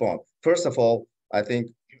respond. First of all, I think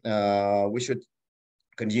we should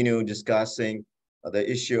continue discussing the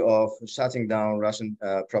issue of shutting down Russian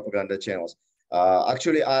propaganda channels.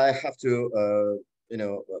 Actually, I have to,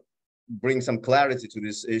 bring some clarity to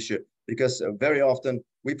this issue, because very often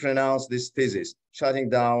we pronounce this thesis, shutting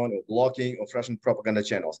down or blocking of Russian propaganda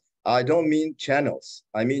channels. I don't mean channels,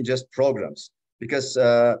 I mean just programs, because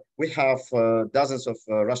we have dozens of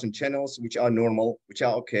Russian channels which are normal, which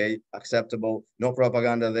are okay, acceptable, no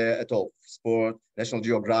propaganda there at all. Sport, National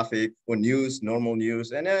Geographic, or news, normal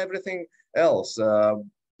news, and everything else,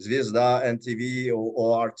 Zvezda, NTV,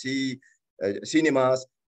 or RT, cinemas.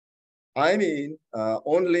 I mean,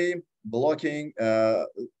 only blocking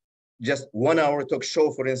just 1 hour talk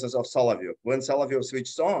show, for instance, of Solovyov. When Solovyov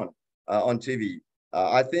switched on TV,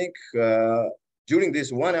 I think during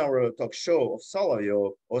this 1 hour talk show of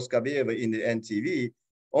Solovyov or Skabeva in the NTV,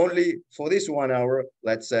 only for this 1 hour,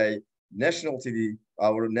 let's say,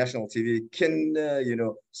 our national TV can,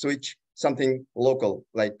 switch something local,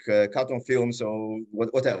 like cartoon films or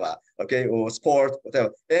whatever, okay, or sport,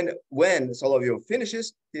 whatever. And when Solovyov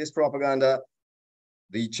finishes his propaganda,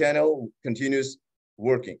 the channel continues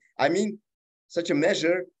working. I mean, such a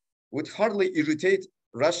measure would hardly irritate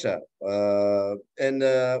Russia.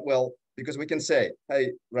 Well, because we can say,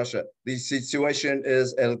 hey, Russia, the situation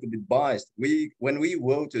is a little bit biased. When we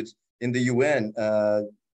voted in the UN,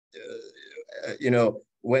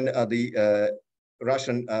 when the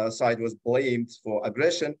Russian side was blamed for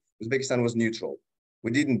aggression, Uzbekistan was neutral.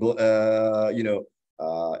 We didn't,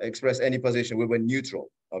 express any position. We were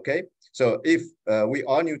neutral. Okay, so if we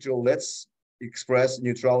are neutral, let's express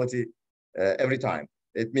neutrality every time.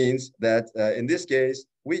 It means that in this case,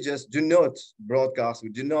 we just do not broadcast, we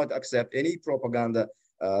do not accept any propaganda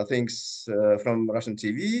things from Russian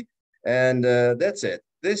TV, and that's it.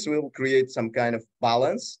 This will create some kind of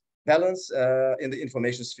balance in the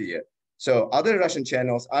information sphere. So other Russian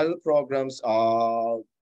channels, other programs are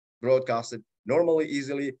broadcasted normally,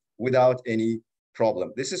 easily, without any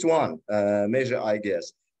problem. This is one measure, I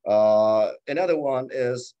guess. Another one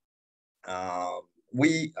is I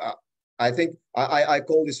think I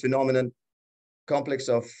call this phenomenon complex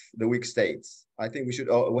of the weak states. I think we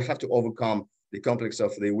have to overcome the complex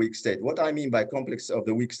of the weak state. What I mean by complex of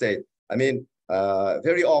the weak state, I mean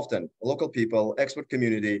very often local people, expert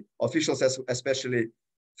community, officials especially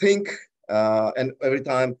think and every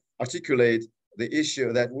time articulate the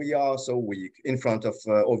issue that we are so weak in front of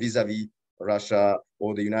or vis-a-vis Russia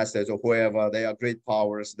or the United States or whoever. They are great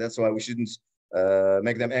powers. That's why we shouldn't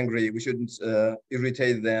make them angry. We shouldn't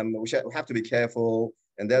irritate them. We have to be careful.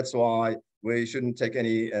 And that's why we shouldn't take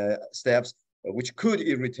any steps which could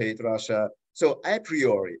irritate Russia. So a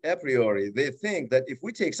priori, they think that if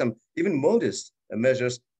we take some even modest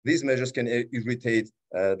measures, these measures can irritate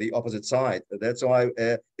the opposite side. That's why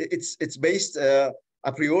it's based a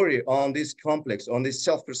priori on this complex, on this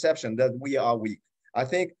self-perception that we are weak. I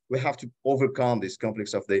think we have to overcome this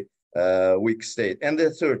complex of the weak state. And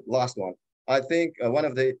the last one, I think one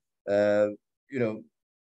of the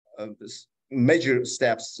major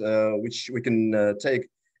steps which we can take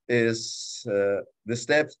is the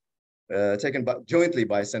step taken jointly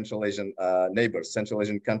by Central Asian neighbors, Central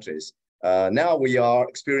Asian countries. Now we are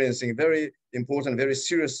experiencing very important, very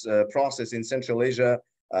serious process in Central Asia,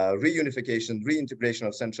 reunification, reintegration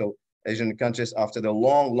of Central Asian countries after the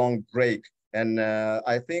long break. And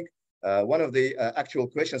I think one of the actual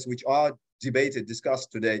questions which are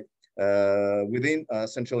discussed today within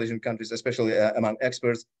Central Asian countries, especially among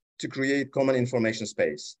experts, to create common information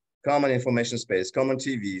space, common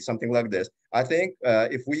TV, something like this. I think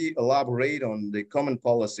if we elaborate on the common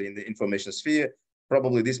policy in the information sphere,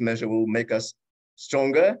 probably this measure will make us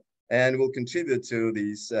stronger and will contribute to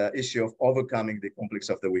this issue of overcoming the complex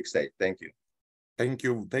of the weak state. Thank you. Thank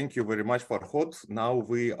you very much, Farhod. Now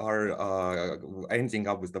we are ending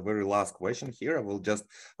up with the very last question here. I will just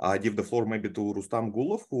give the floor maybe to Rustam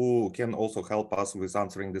Gulov, who can also help us with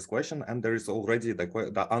answering this question. And there is already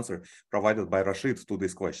the answer provided by Rashid to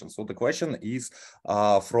this question. So the question is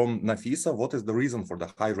from Nafisa: what is the reason for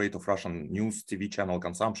the high rate of Russian news TV channel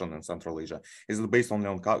consumption in Central Asia? Is it based only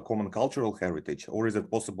on common cultural heritage, or is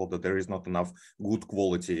it possible that there is not enough good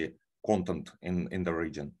quality content in the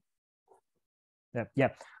region?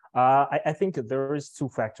 I think there is two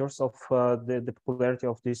factors of the popularity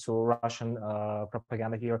of this Russian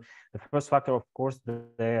propaganda here. The first factor, of course,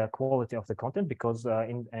 the quality of the content, because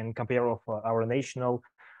in compare of our national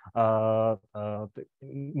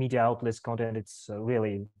media outlets content, it's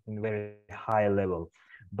really in very high level.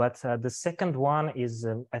 But the second one is,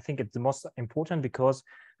 I think it's the most important, because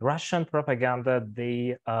Russian propaganda,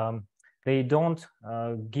 they don't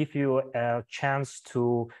give you a chance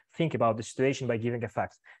to think about the situation by giving a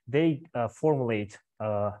fact. They formulate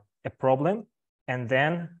a problem and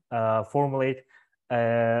then formulate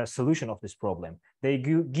a solution of this problem. They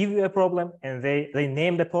give you a problem and they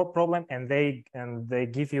name the problem and they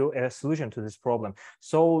give you a solution to this problem.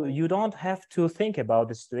 So you don't have to think about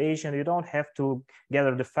the situation. You don't have to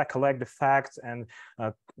gather the fact, collect the facts and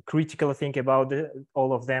critically think about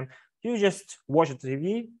all of them. You just watch the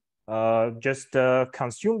TV, just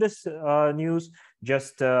consume this news,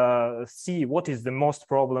 just see what is the most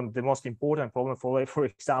important problem. For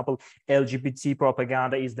example, LGBT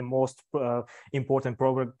propaganda is the most important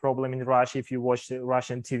problem in Russia if you watch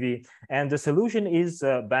Russian TV, and the solution is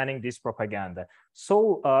banning this propaganda.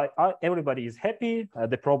 So everybody is happy,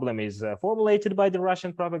 the problem is formulated by the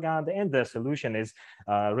Russian propaganda, and the solution is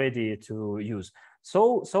ready to use.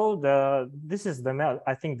 So this is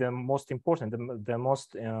I think the most important, the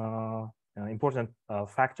most important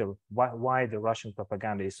factor why the Russian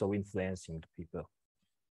propaganda is so influencing the people.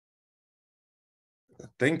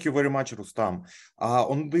 Thank you very much, Rustam.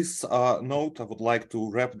 On this note, I would like to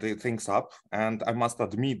wrap the things up, and I must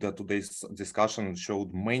admit that today's discussion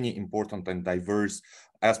showed many important and diverse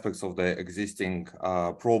aspects of the existing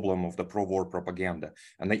problem of the pro-war propaganda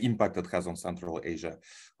and the impact it has on Central Asia.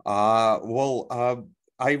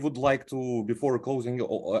 I would like to, before closing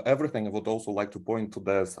everything, I would also like to point to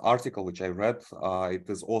this article which I read. It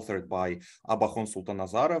is authored by Abahon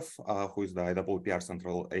Sultanazarov, who is the IWPR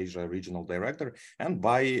Central Asia Regional Director, and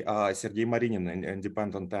by Sergei Marinin, an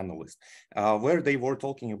independent panelist, where they were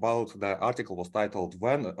talking about, the article was titled,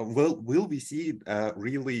 "When will we see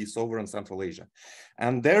really sovereign Central Asia?"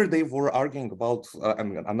 And there they were arguing about and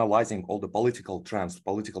analyzing all the political trends,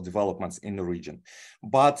 political developments in the region.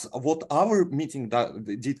 But what our meeting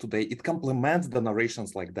did today, it complements the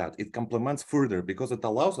narrations like that. It complements further because it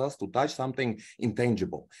allows us to touch something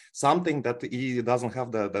intangible, something that it doesn't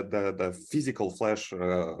have the physical flesh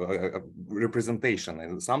representation,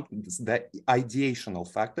 and the ideational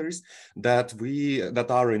factors that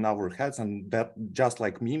are in our heads and that, just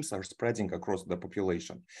like memes, are spreading across the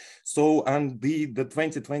population. So, and the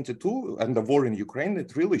 2022 and the war in Ukraine,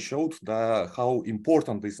 it really showed how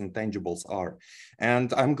important these intangibles are.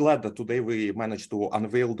 And I'm glad that today we managed to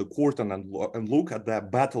unveil the curtain and look at the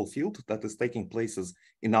battlefield that is taking places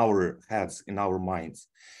in our heads, in our minds.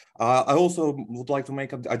 I also would like to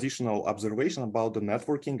make an additional observation about the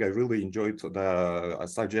networking. I really enjoyed the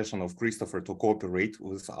suggestion of Christopher to cooperate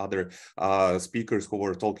with other speakers who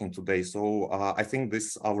were talking today. So I think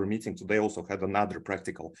our meeting today also had another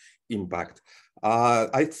practical impact.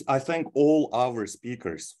 I thank all our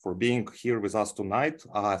speakers for being here with us tonight.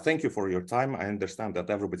 Thank you for your time. I understand that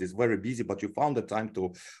everybody is very busy, but you found the time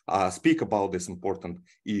to speak about this important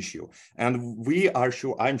issue. And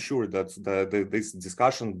I'm sure that this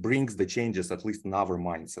discussion brings the changes, at least in our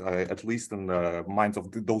minds, at least in the minds of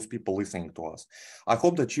those people listening to us. I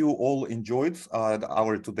hope that you all enjoyed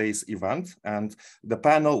our today's event, and the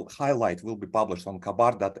panel highlight will be published on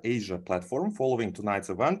Cabar.asia platform following tonight's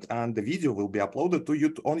event, and the video will be uploaded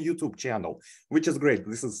to on YouTube channel, which is great.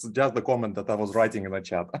 This is just the comment that I was writing in the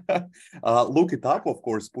chat. Look it up, of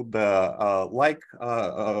course, put the like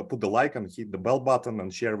and hit the bell button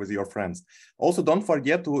and share with your friends. Also, don't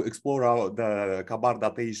forget to explore the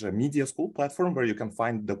Cabar.asia Media School platform, where you can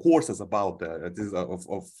find the courses about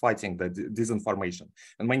of fighting the disinformation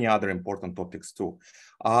and many other important topics too.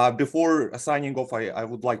 Before signing off, I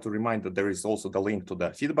would like to remind that there is also the link to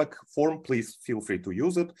the feedback form. Please feel free to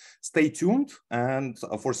use it. Stay tuned, and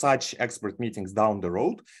for such expert meetings down the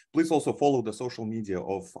road, please also follow the social media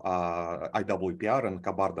of IWPR and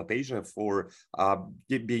Cabar.asia for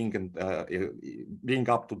being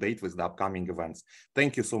up to date with the upcoming events.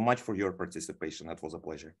 Thank you so much for your participation. It was a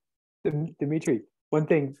pleasure. Dmitry, one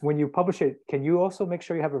thing, when you publish it, can you also make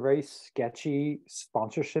sure you have a very sketchy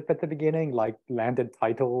sponsorship at the beginning, like landed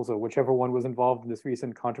titles or whichever one was involved in this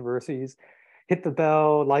recent controversies? Hit the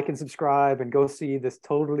bell, like and subscribe, and go see this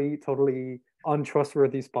totally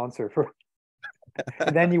untrustworthy sponsor.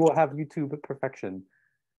 And then you will have YouTube perfection.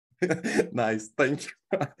 Nice, thank you.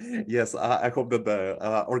 Yes, I hope that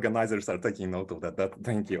the organizers are taking note of that.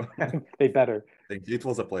 Thank you. They better. Thank you. It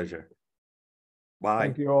was a pleasure. Bye.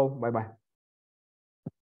 Thank you all. Bye-bye.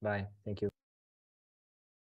 Bye. Thank you.